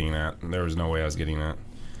wasn't getting that. There was no way I was getting that.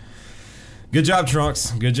 Good job,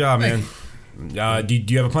 Trunks. Good job, man. Do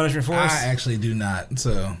you have a punishment for us? I actually do not.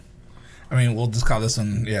 So, I mean, we'll just call this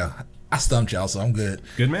one, I stumped y'all, so I'm good.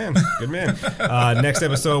 Good man. Good man. Next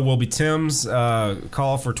episode will be Tim's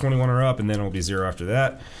call for 21 or up, and then it'll be 0 after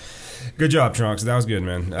that. Good job, Trunks. That was good,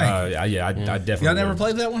 man. I definitely. Y'all never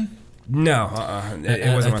played that one? No,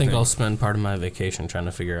 it wasn't. I think I'll spend part of my vacation trying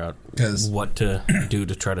to figure out what to do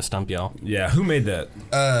to try to stump y'all. Yeah, who made that?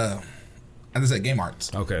 I just said Game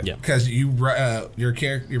Arts. Okay. Yeah. Because your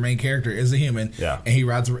main character is a human. Yeah. And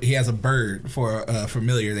he has a bird for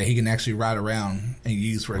familiar that he can actually ride around and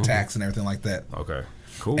use for attacks and everything like that. Okay.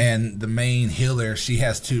 Cool. And the main healer, she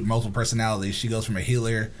has multiple personalities. She goes from a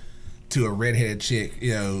healer to a redheaded chick,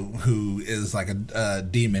 who is like a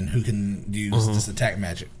demon who can use this attack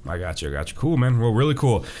magic. I got you. Cool, man. Well, really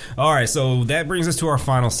cool. All right, so that brings us to our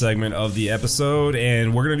final segment of the episode,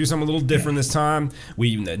 and we're going to do something a little different this time.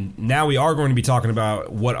 We are going to be talking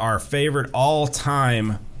about what our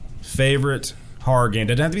all-time favorite horror game.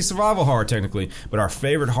 Doesn't have to be survival horror, technically, but our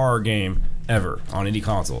favorite horror game ever on any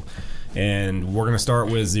console. And we're going to start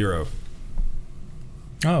with Zero.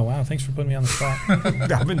 Oh, wow. Thanks for putting me on the spot.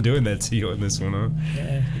 I've been doing that to you in this one, huh?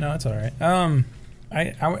 Yeah, no, it's all right. I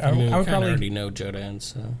would probably already know Jodan,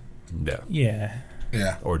 so. Yeah.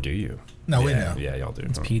 Yeah. Or do you? No, we know. Yeah, y'all do.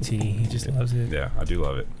 It's PT. He just loves it. Yeah, I do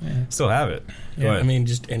love it. Yeah. Still have it. Yeah, I mean,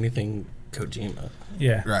 just anything Kojima.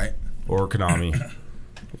 Yeah. Right. Or Konami.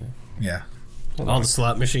 Yeah. All the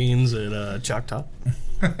slot machines at Choctaw.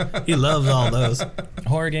 He loves all those.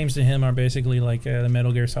 Horror games to him are basically like the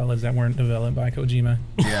Metal Gear Solids that weren't developed by Kojima.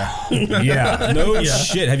 Yeah. Yeah. No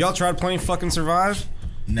shit. Have y'all tried playing fucking Survive?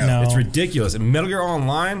 No. It's ridiculous. Metal Gear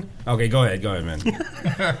Online? Okay, go ahead, man. I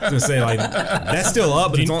was going to say, like, that's still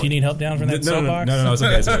up. But do you need help down from that soapbox? No, it's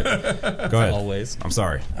okay. Go ahead. Always. I'm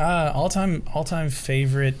sorry. All-time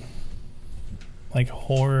favorite, like,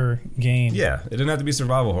 horror game. Yeah, it didn't have to be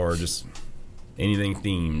survival horror, just anything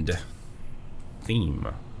themed.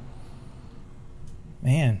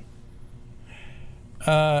 Man.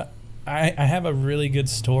 I have a really good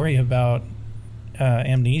story about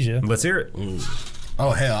Amnesia. Let's hear it. Oh,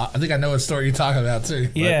 hell. I think I know what story you're talking about, too.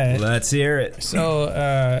 Yeah. Let's hear it.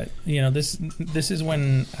 So, this is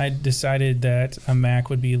when I decided that a Mac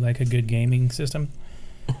would be like a good gaming system.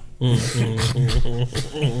 You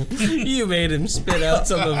made him spit out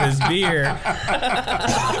some of his beer.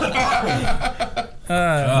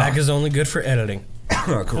 Mac is only good for editing.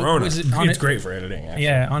 Corona. It's great for editing, actually.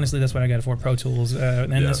 Yeah, honestly, that's what I got it for, Pro Tools.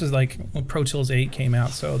 This was like when Pro Tools 8 came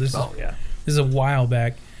out, so this is a while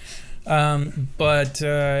back. But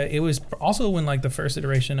it was also when like the first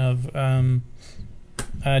iteration of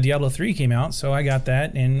Diablo 3 came out, so I got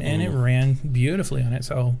that, and it ran beautifully on it.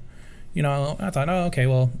 So, I thought, oh, okay,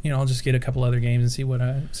 well, I'll just get a couple other games and see what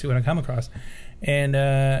I come across. And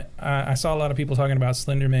I saw a lot of people talking about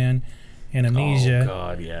Slender Man and Amnesia. Oh,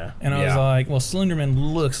 God, yeah. And I was like, well,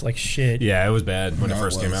 Slenderman looks like shit. Yeah, it was bad when it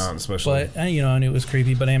first came out, especially. But, and it was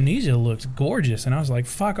creepy. But Amnesia looked gorgeous. And I was like,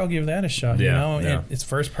 fuck, I'll give that a shot. It's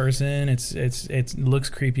first person. It looks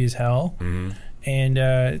creepy as hell. Mm-hmm.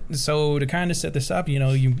 And so to kind of set this up,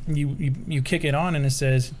 you kick it on and it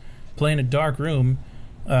says, play in a dark room.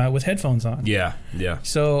 With headphones on. Yeah.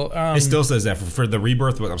 So it still says that for the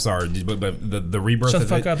rebirth. But I'm sorry, but the rebirth. Shut the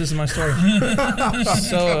fuck up. This is my story.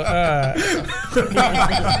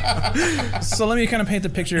 So let me kind of paint the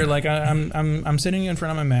picture. Like I'm sitting in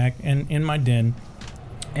front of my Mac and in my den,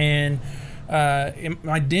 and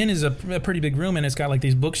my den is a pretty big room, and it's got like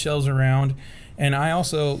these bookshelves around. And I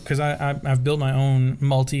also, because I've built my own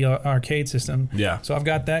multi-arcade system. Yeah. So I've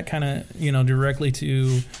got that kind of, directly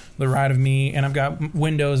to the right of me. And I've got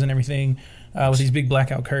windows and everything with these big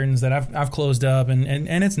blackout curtains that I've closed up. And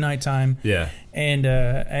it's nighttime. Yeah. And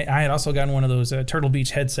I had also gotten one of those Turtle Beach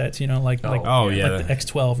headsets, like the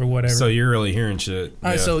X12 or whatever. So you're really hearing shit.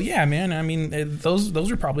 Yeah. So, yeah, man. I mean,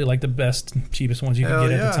 those are probably like the best, cheapest ones you could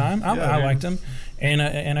get at the time. I liked them.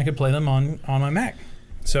 And I could play them on my Mac.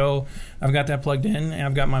 So I've got that plugged in, and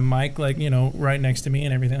I've got my mic right next to me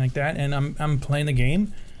and everything like that, and I'm playing the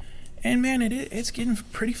game, and man, it's getting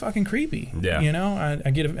pretty fucking creepy. Yeah.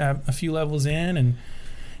 I get a few levels in, and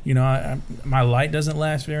my light doesn't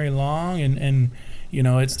last very long, and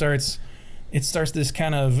it starts this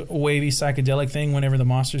kind of wavy psychedelic thing whenever the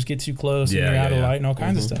monsters get too close and you're out of light and all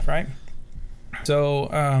kinds of stuff, right? So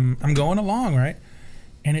I'm going along, right,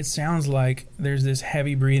 and it sounds like there's this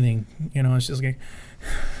heavy breathing. It's just like.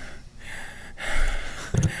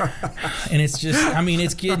 And it's just,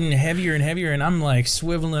 it's getting heavier and heavier, and I'm like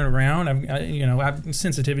swiveling around. I've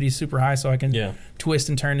sensitivity is super high, so I can twist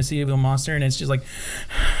and turn to see a monster, and it's just like.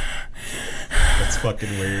 That's fucking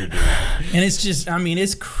weird, dude. And it's just,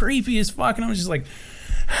 it's creepy as fuck, and I'm just like.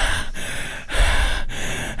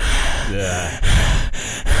 Yeah.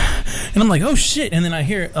 And I'm like, oh shit, and then I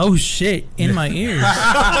hear, oh shit, in my ears.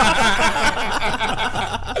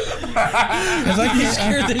 It's like you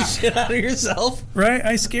scared the shit out of yourself, right?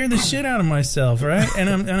 I scared the shit out of myself, right? And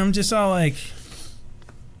I'm just all like,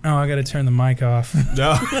 Oh, I got to turn the mic off.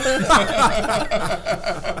 No.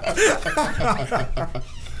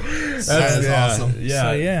 That's awesome. Yeah.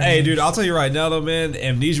 So, yeah. Hey, dude, I'll tell you right now, though, man.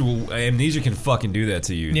 Amnesia can fucking do that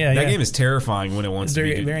to you. Yeah, that yeah. game is terrifying when it wants It's to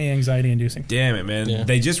be. very anxiety-inducing. Damn it, man. Yeah.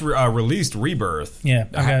 They just released Rebirth. Yeah,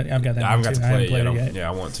 I've got that. I haven't got too. to I play haven't played it it yet. yet. Yeah,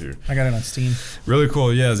 I want to. I got it on Steam. Really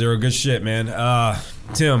cool. Yeah, Zero. Good shit, man.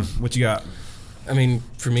 Tim, what you got? I mean,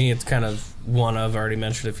 for me, it's kind of one I've already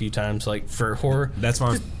mentioned a few times. Like, for horror, That's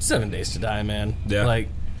fine. 7 Days to Die, man. Yeah. Like,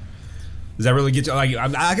 Does that really get you? Like,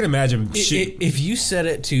 I can imagine. if you set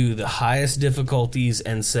it to the highest difficulties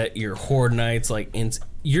and set your Horde Nights, like,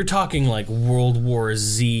 you're talking like World War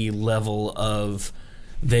Z level of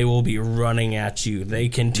they will be running at you. They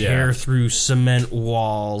can tear through cement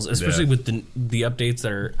walls, especially with the updates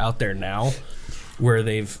that are out there now, where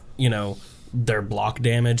they've, their block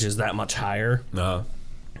damage is that much higher.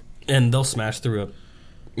 And they'll smash through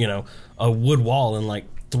a wood wall in like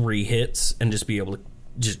 3 hits and just be able to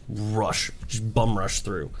just bum rush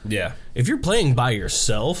through. Yeah. If you're playing by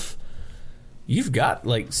yourself, you've got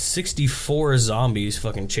like 64 zombies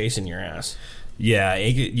fucking chasing your ass. Yeah,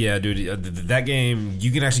 dude. That game,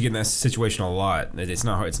 you can actually get in that situation a lot. It's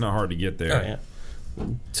not hard to get there. Oh yeah.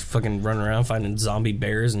 It's fucking running around finding zombie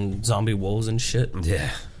bears and zombie wolves and shit.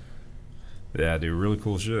 Yeah, dude. Really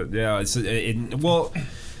cool shit. Yeah. So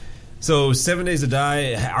 7 Days to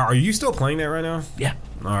Die. Are you still playing that right now? Yeah.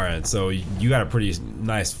 All right. So you got a pretty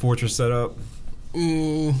nice fortress set up.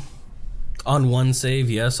 On one save,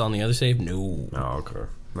 yes. On the other save, no. Oh, okay.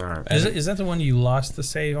 All right. Is that the one you lost the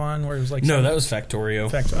save on? Where it was like No, that was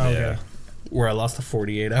Factorio. Okay. Where I lost the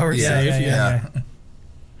 48-hour Yeah, save. yeah.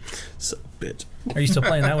 So, bitch. Are you still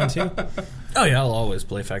playing that one too? Oh yeah, I'll always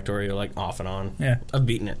play Factorio like off and on. Yeah. I've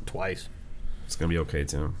beaten it twice. It's gonna be okay,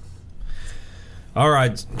 Tim. All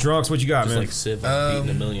right, Drunks, what you got, Just man? like Civ, I've beaten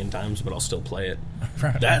a million times, but I'll still play it.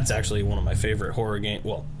 That's actually one of my favorite horror games.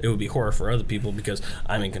 Well, it would be horror for other people because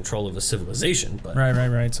I'm in control of a civilization. But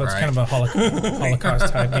Right. So it's kind of a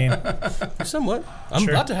Holocaust type game. somewhat. I'm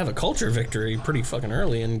Sure. about to have a culture victory pretty fucking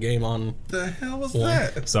early in game on. The hell was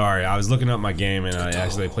that? Sorry, I was looking up my game and I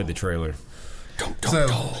actually played the trailer. So,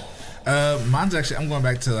 mine's actually, I'm going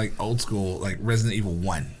back to like old school, like Resident Evil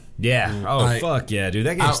 1. Yeah. Oh, fuck yeah, dude.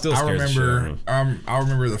 That game still scares the shit out of me. I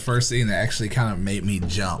remember the first scene that actually kind of made me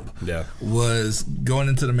jump. Yeah. Was going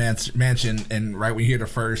into the mansion, and right when you hear the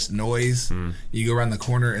first noise, you go around the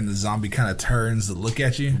corner, and the zombie kind of turns to look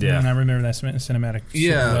at you. Yeah. And I remember that cinematic.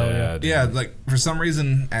 Yeah. Like for some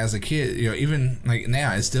reason, as a kid, even like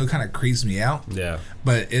now, it still kind of creeps me out. Yeah.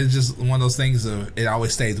 But it's just one of those things of it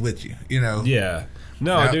always stays with you. Yeah.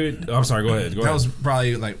 No, dude. I'm sorry. Go ahead. That was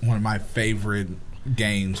probably like one of my favorite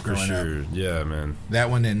games growing up. Yeah, man.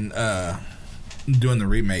 That one and doing the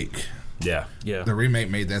remake. Yeah. The remake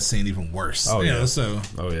made that scene even worse. Oh, yeah.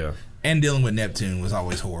 Oh yeah. And dealing with Neptune was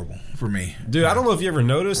always horrible for me. Dude, I don't know if you ever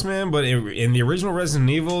noticed, man, but in the original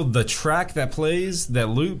Resident Evil, the track that plays, that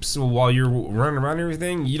loops while you're running around and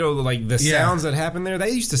everything, like the sounds that happen there,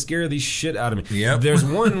 they used to scare the shit out of me. Yep. There's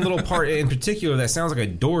one little part in particular that sounds like a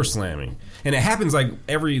door slamming. And it happens like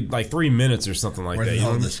every 3 minutes or something like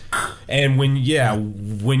that. And when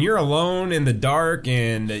you're alone in the dark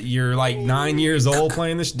and you're like 9 years old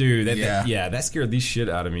playing this, dude, that scared the shit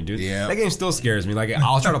out of me, dude. Yeah. That game still scares me. Like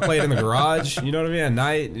I'll try to play it in the garage, you know what I mean, at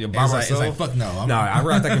night by myself. It's like fuck no. I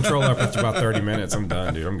wrap that controller up after about 30 minutes. I'm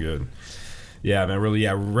done, dude. I'm good. Yeah, man, really,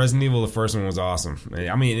 Resident Evil, the first one was awesome.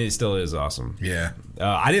 I mean, it still is awesome. Yeah.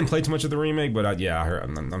 I didn't play too much of the remake, but I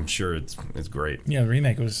heard, I'm sure it's great. Yeah, the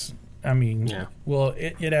remake was. I mean, well,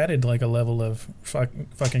 it added like a level of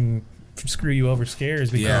fucking screw you over scares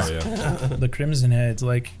because the Crimson Heads,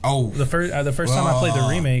 like the first time I played the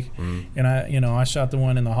remake, and I shot the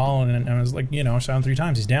one in the hall and I was like, I shot him 3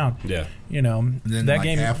 times, he's down. Yeah.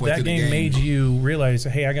 That game made you realize,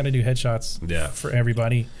 hey, I got to do headshots for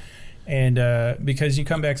everybody. And because you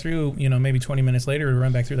come back through, maybe 20 minutes later,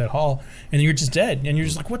 run back through that hall, and you're just dead, and you're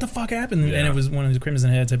just like, "What the fuck happened?" And it was one of the Crimson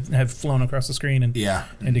Heads have flown across the screen and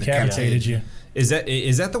decapitated you. Is that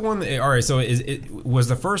the one? All right, so was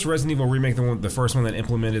the first Resident Evil remake the first one that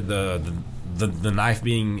implemented the knife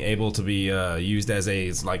being able to be used as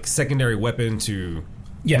a secondary weapon to?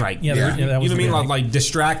 Yeah, that was you know what I mean? Like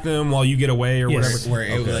distract them while you get away or whatever. Where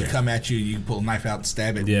it would come at you, you pull a knife out and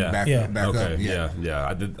stab it. Back up.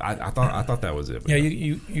 I thought that was it. Yeah,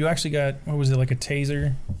 you actually got, what was it, like a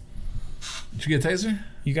taser? Did you get a taser?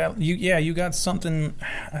 You got something,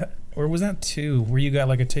 or was that 2 where you got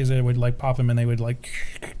like a taser that would like pop them and they would like.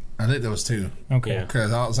 I think that was 2. Okay.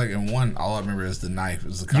 Because I was like in 1, all I remember is the knife. It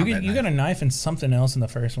was the combat you got a knife and something else in the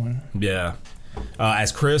first one. Yeah.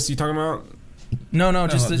 As Chris, you talking about? No,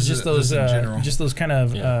 just those kind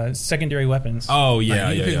of secondary weapons. Oh yeah,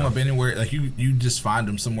 like, you pick them up anywhere. Like you just find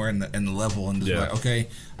them somewhere in the level and just like, okay,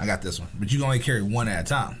 I got this one. But you can only carry one at a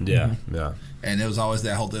time. Yeah, yeah. And it was always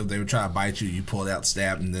that whole thing. If they would try to bite you, you pull it out,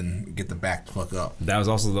 stab, and then get the back to fuck up. That was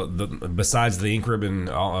also the besides the ink ribbon.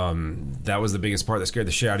 That was the biggest part that scared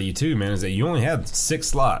the shit out of you too, man. Is that you only had 6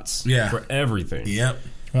 slots for everything. Yep.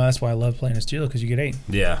 Well, that's why I love playing as Jill, because you get 8.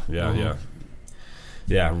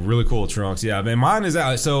 Yeah. Really cool, Trunks. Yeah, man, mine is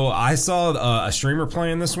out. So I saw a streamer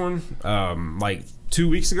playing this one like 2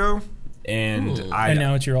 weeks ago, and and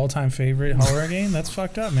now it's your all-time favorite horror game. That's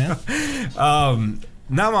fucked up, man.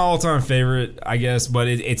 Not my all-time favorite, I guess, but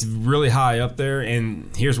it's really high up there, and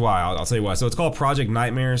here's why. I'll tell you why. So it's called Project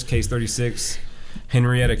Nightmares, Case 36,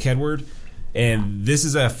 Henrietta Kedward, and this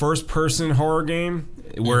is a first-person horror game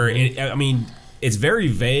where it's very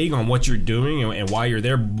vague on what you're doing and why you're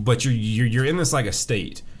there, but you're in this like a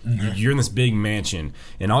state. Mm-hmm. You're in this big mansion,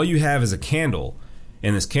 and all you have is a candle.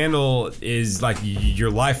 And this candle is like your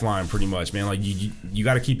lifeline, pretty much, man. Like you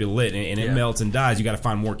got to keep it lit, and it melts and dies. You got to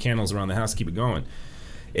find more candles around the house to keep it going.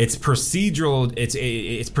 It's procedural.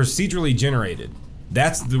 It's procedurally generated.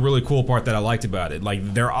 That's the really cool part that I liked about it.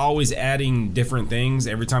 Like they're always adding different things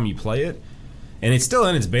every time you play it, and it's still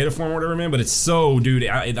in its beta form or whatever, man. But it's so, dude.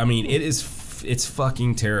 I mean, it's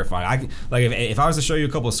fucking terrifying. If I was to show you a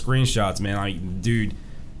couple of screenshots, man, dude.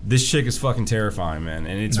 This chick is fucking terrifying, man,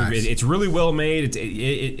 and it's really well made.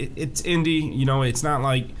 It's indie, you know. It's not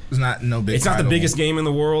like it's not the biggest game in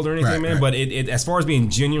the world or anything, man. Right. But it as far as being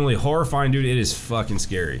genuinely horrifying, dude, it is fucking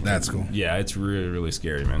scary. That's cool. Yeah, it's really really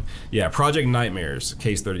scary, man. Yeah, Project Nightmares,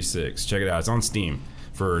 Case 36. Check it out. It's on Steam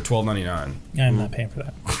for $12.99. I'm not paying for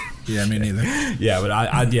that. Yeah, me neither. Yeah, but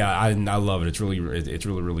I love it. It's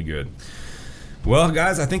really good. Well,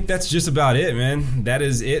 guys, I think that's just about it, man. That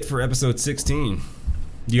is it for episode 16.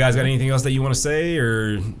 You guys got anything else that you want to say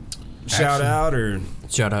or shout out or?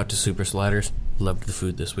 Shout out to Super Sliders. Loved the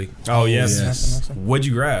food this week. Oh, yes. What'd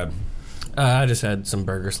you grab? I just had some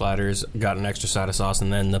burger sliders, got an extra side of sauce,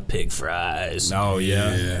 and then the pig fries. Oh,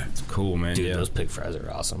 yeah. It's cool, man. Dude, those pig fries are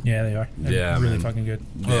awesome. Yeah, they are. They're really fucking good.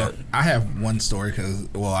 Well, I have one story because,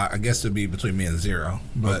 I guess it would be between me and Zero,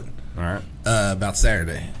 but all right. About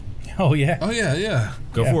Saturday. Oh, yeah.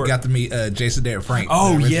 Go for it. Got to meet Jason Day and Frank.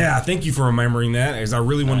 Oh, yeah. Thank you for remembering that, because I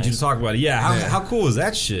really wanted you to talk about it. Yeah, how cool is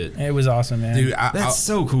that shit? It was awesome, man. Dude, that's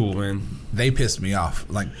so cool, man. They pissed me off.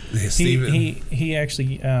 Like, Steven. He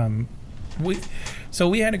actually...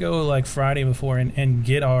 we had to go like Friday before and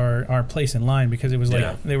get our place in line, because it was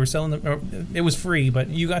like they were selling it was free, but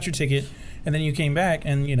you got your ticket and then you came back,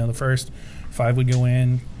 and the first 5 would go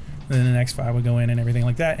in, and then the next 5 would go in and everything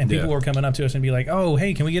like that, and people were coming up to us and be like, "Oh,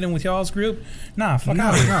 hey, can we get in with y'all's group?" Nah, fuck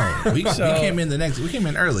out of here. No. We came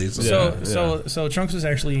in early. So Trunks was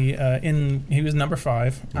actually he was number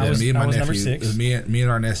 5. I was number 6. It was me and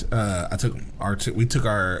our we took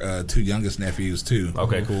our 2 youngest nephews too.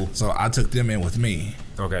 Okay, cool. So I took them in with me.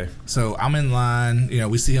 Okay. So I'm in line.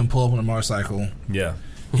 We see him pull up on a motorcycle. Yeah.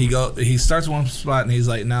 He starts one spot and he's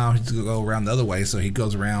like, no, he's gonna go around the other way. So he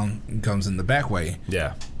goes around and comes in the back way.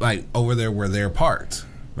 Yeah. Like over there where they're parked.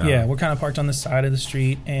 Yeah, we're kind of parked on the side of the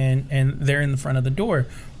street, and they're in the front of the door.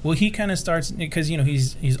 Well, he kind of starts, because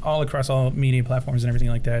he's all across all media platforms and everything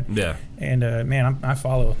like that. Yeah. And man, I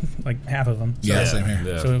follow like half of them. So, same here.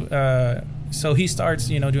 Yeah. So he starts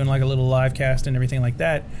doing like a little live cast and everything like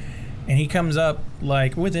that. And he comes up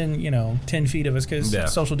like within 10 feet of us, because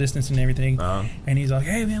social distance and everything. Uh-huh. And he's like,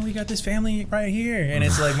 "Hey man, we got this family right here," and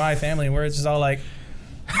it's like my family, where it's just all like,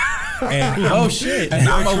 and oh shit! And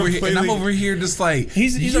I'm over here just like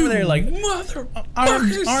he's over there like mother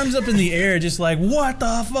arms up in the air, just like, what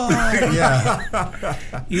the fuck? Yeah.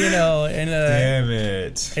 And damn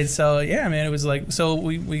it. And so man, it was like, so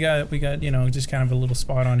we got just kind of a little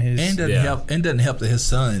spot on his, and doesn't help that his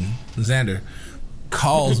son Xander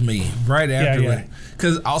calls me right after,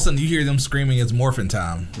 because all of a sudden you hear them screaming it's morphin'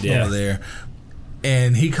 time over there,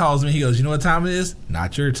 and he calls me. He goes, "You know what time it is?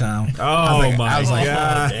 Not your time." Oh my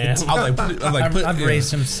god! I've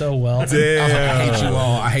raised him so well. Damn. I hate you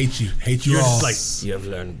all. I hate you You're all. Just like, you have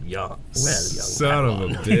learned young son of a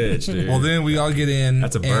bitch, dude. Well, then we all get in.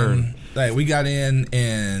 That's a burn. Like we got in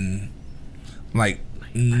and like.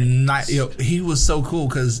 He was so cool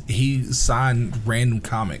because he signed random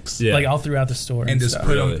comics, like all throughout the store, and just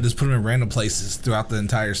put them in random places throughout the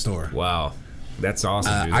entire store. Wow, that's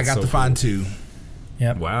awesome. Dude. I got to find 2.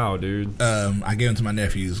 Yep. Wow, dude. I gave them to my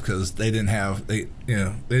nephews because they didn't get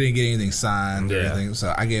anything signed or anything,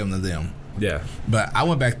 so I gave them to them. Yeah. But I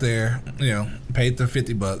went back there, paid the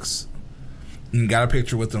 $50, and got a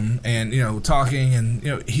picture with him, and talking,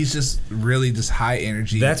 and he's just really just high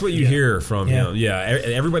energy. That's what you hear from him. Yeah,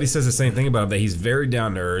 everybody says the same thing about him, that he's very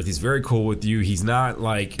down to earth. He's very cool with you. He's not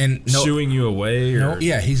like shooing you away.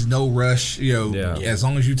 He's no rush. As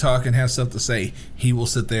long as you talk and have stuff to say, he will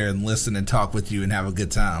sit there and listen and talk with you and have a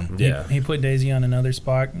good time. Yeah, he put Daisy on another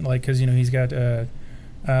spot, like because he's got.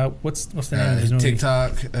 What's the name of his movie?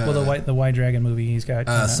 TikTok. The White Dragon movie. He's got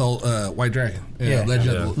White Dragon.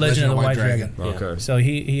 Legend of the White Dragon. Okay. So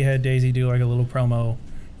he had Daisy do like a little promo.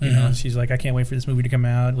 She's like, I can't wait for this movie to come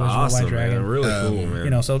out. Legend of the White Dragon. Man. Really cool,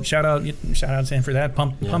 man. So shout out to him for that.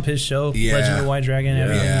 Pump his show. Legend of the White Dragon.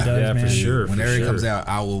 Everything he does, man. For sure. Whenever it comes out,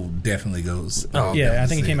 I will definitely go. I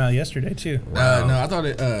think it came out yesterday too. Wow. No, I thought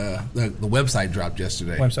the website dropped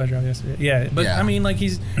yesterday. Yeah, but I mean,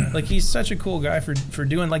 he's such a cool guy for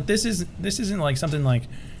doing this isn't like something like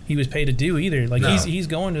he was paid to do either. Like he's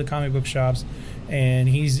going to the comic book shops and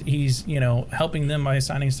he's helping them by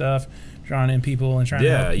signing stuff, drawing in people and trying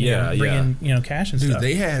to bring in cash and stuff. Dude,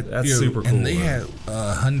 they had that's super cool. And they had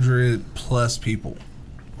 100+ people.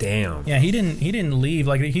 Damn. Yeah, he didn't leave.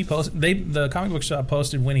 Like he posted, the comic book shop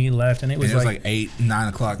posted when he left, and it was like 8-9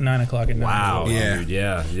 o'clock. 9 o'clock at night. Wow. Yeah. Dude,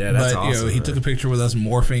 yeah. That's awesome. He took a picture with us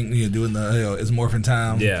morphing, doing the his morphing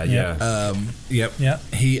time. Yeah. Yep.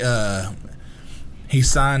 He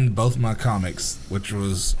signed both my comics, which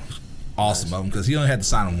was awesome of him because he only had to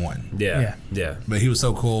sign them one. Yeah. But he was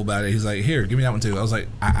so cool about it. He's like, "Here, give me that one too." I was like,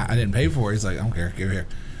 "I didn't pay for it." He's like, "I don't care, give it here."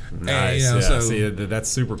 Nice. And, So see, that's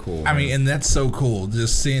super cool. I mean, and that's so cool.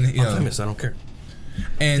 Just seeing, I'm famous, I don't care.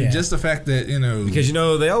 And just the fact that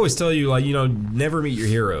because they always tell you never meet your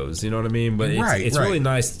heroes. You know what I mean? But it's really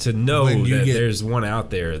nice to know that there's one out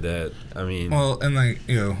there that Well, and like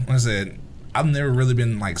I said, I've never really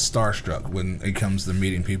been like starstruck when it comes to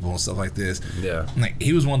meeting people and stuff like this. Yeah. Like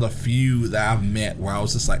he was one of the few that I've met where I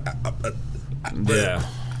was just like, I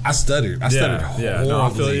stuttered. I stuttered horribly. No,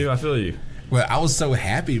 I feel you. Well, I was so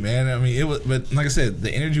happy, man. I mean, it was, but like I said,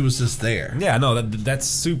 the energy was just there. Yeah, no, that's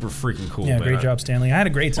super freaking cool. Yeah, man. great job, Stanley. I had a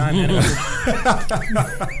great time, man.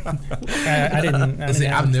 I didn't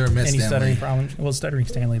I've never met any Stanley. Stuttering problems. Well, stuttering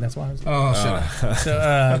Stanley. That's why I was. Oh, shut up.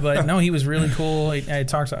 So, but no, he was really cool. I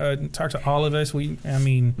talked to all of us.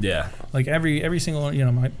 Like every single,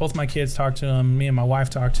 both my kids talked to him. Me and my wife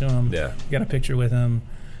talked to him. Yeah, got a picture with him.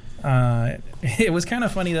 It was kind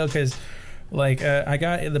of funny though, because. I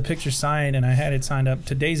got the picture signed and I had it signed up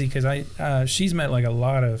to Daisy because she's met like a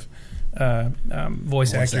lot of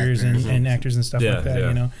voice actors and actors and stuff like that,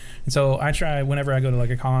 And so I try whenever I go to like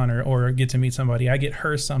a con or get to meet somebody, I get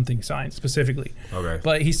her something signed specifically. Okay.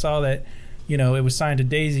 But he saw that, it was signed to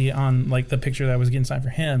Daisy on like the picture that was getting signed for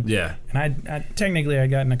him. Yeah. And I technically I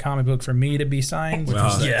got in a comic book for me to be signed. It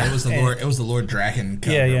was the Lord Draken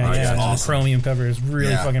cover. Yeah. Awesome. The chromium cover is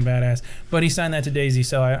really fucking badass. But he signed that to Daisy,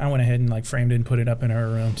 so I went ahead and like framed it and put it up in her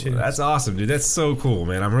room too. That's awesome, dude. That's so cool,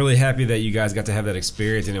 man. I'm really happy that you guys got to have that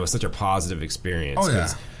experience, and it was such a positive experience. Oh yeah.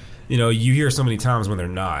 You hear so many times when they're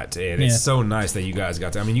not, and it's so nice that you guys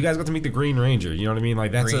got to. I mean, you guys got to meet the Green Ranger. You know what I mean?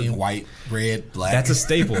 Like that's green, white, red, black. That's a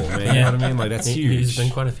staple, man. You know what I mean? Like that's huge. He's been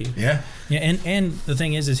quite a few. Yeah. Yeah, and the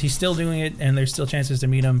thing is he's still doing it, and there's still chances to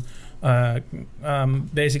meet him.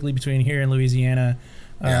 Basically between here and Louisiana.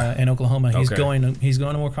 And Oklahoma, he's going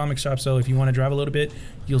to more comic shops. So if you want to drive a little bit,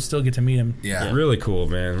 you'll still get to meet him. Yeah, really cool,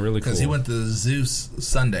 man. Really cool. Because he went to Zeus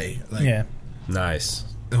Sunday. Nice.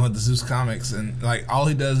 He went to Zeus Comics, and like all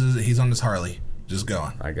he does is he's on this Harley, just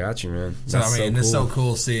going. I got you, man. So That's it's so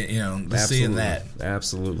cool seeing seeing that.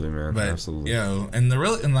 Absolutely, man. But, absolutely. And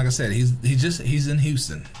like I said, he's in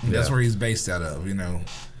Houston. That's where he's based out of.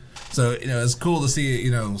 So it's cool to see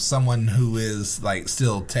someone who is like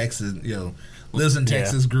still Texas. Lives in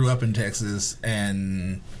Texas, grew up in Texas,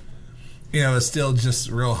 and is still just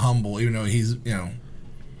real humble. Even though he's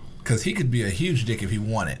because he could be a huge dick if he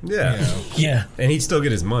wanted. Yeah. And he'd still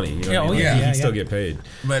get his money. He'd still get paid.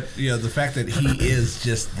 But the fact that he is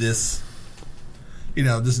just this,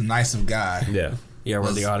 this nice of guy. Yeah. Yeah.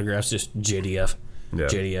 Where the autograph's just JDF. Yeah.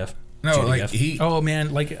 JDF. No, JDF. like he. Oh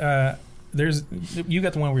man, like you got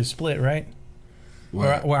the one where it's split, right?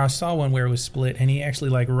 Where I saw one where it was split, and he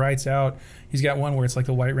actually like writes out. He's got one where it's like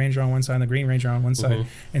the White Ranger on one side and the Green Ranger on one side,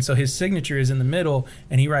 and so his signature is in the middle,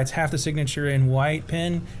 and he writes half the signature in white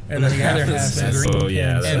pen, and then the other half in green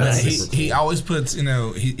pen. And he always puts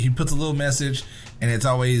he puts a little message, and it's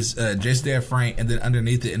always Jason Dad Frank, and then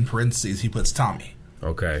underneath it in parentheses he puts Tommy.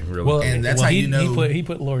 Okay, really. Well, and that's how he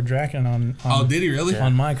put Lord Draken on. Oh, did he really?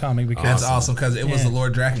 On my comic because that's awesome because it was the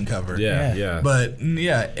Lord Draken cover. Yeah. But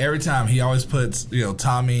every time he always puts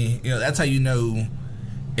Tommy. That's how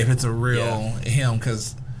if it's a real him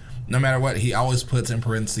because no matter what, he always puts in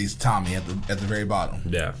parentheses Tommy at the very bottom.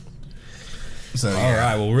 Yeah. So all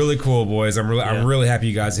right, well, really cool, boys. I'm really happy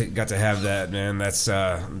you guys got to have that, man. That's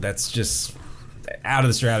just out of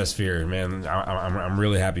the stratosphere, man. I'm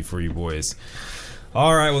really happy for you boys.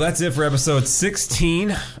 All right, well, that's it for episode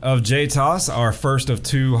 16 of J-Toss, our first of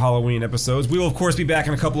 2 Halloween episodes. We will, of course, be back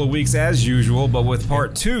in a couple of weeks as usual, but with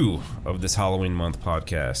part 2 of this Halloween month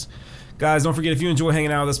podcast. Guys, don't forget, if you enjoy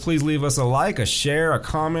hanging out with us, please leave us a like, a share, a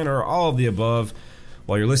comment, or all of the above.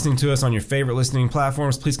 While you're listening to us on your favorite listening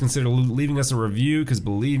platforms, please consider leaving us a review, because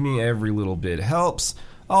believe me, every little bit helps.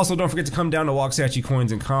 Also, don't forget to come down to Waxahachie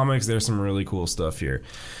Coins and Comics. There's some really cool stuff here.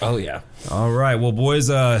 Oh, yeah. All right. Well, boys,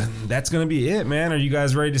 that's going to be it, man. Are you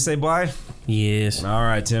guys ready to say bye? Yes. All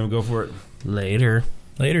right, Tim, go for it. Later.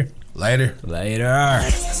 Later. Later. Later.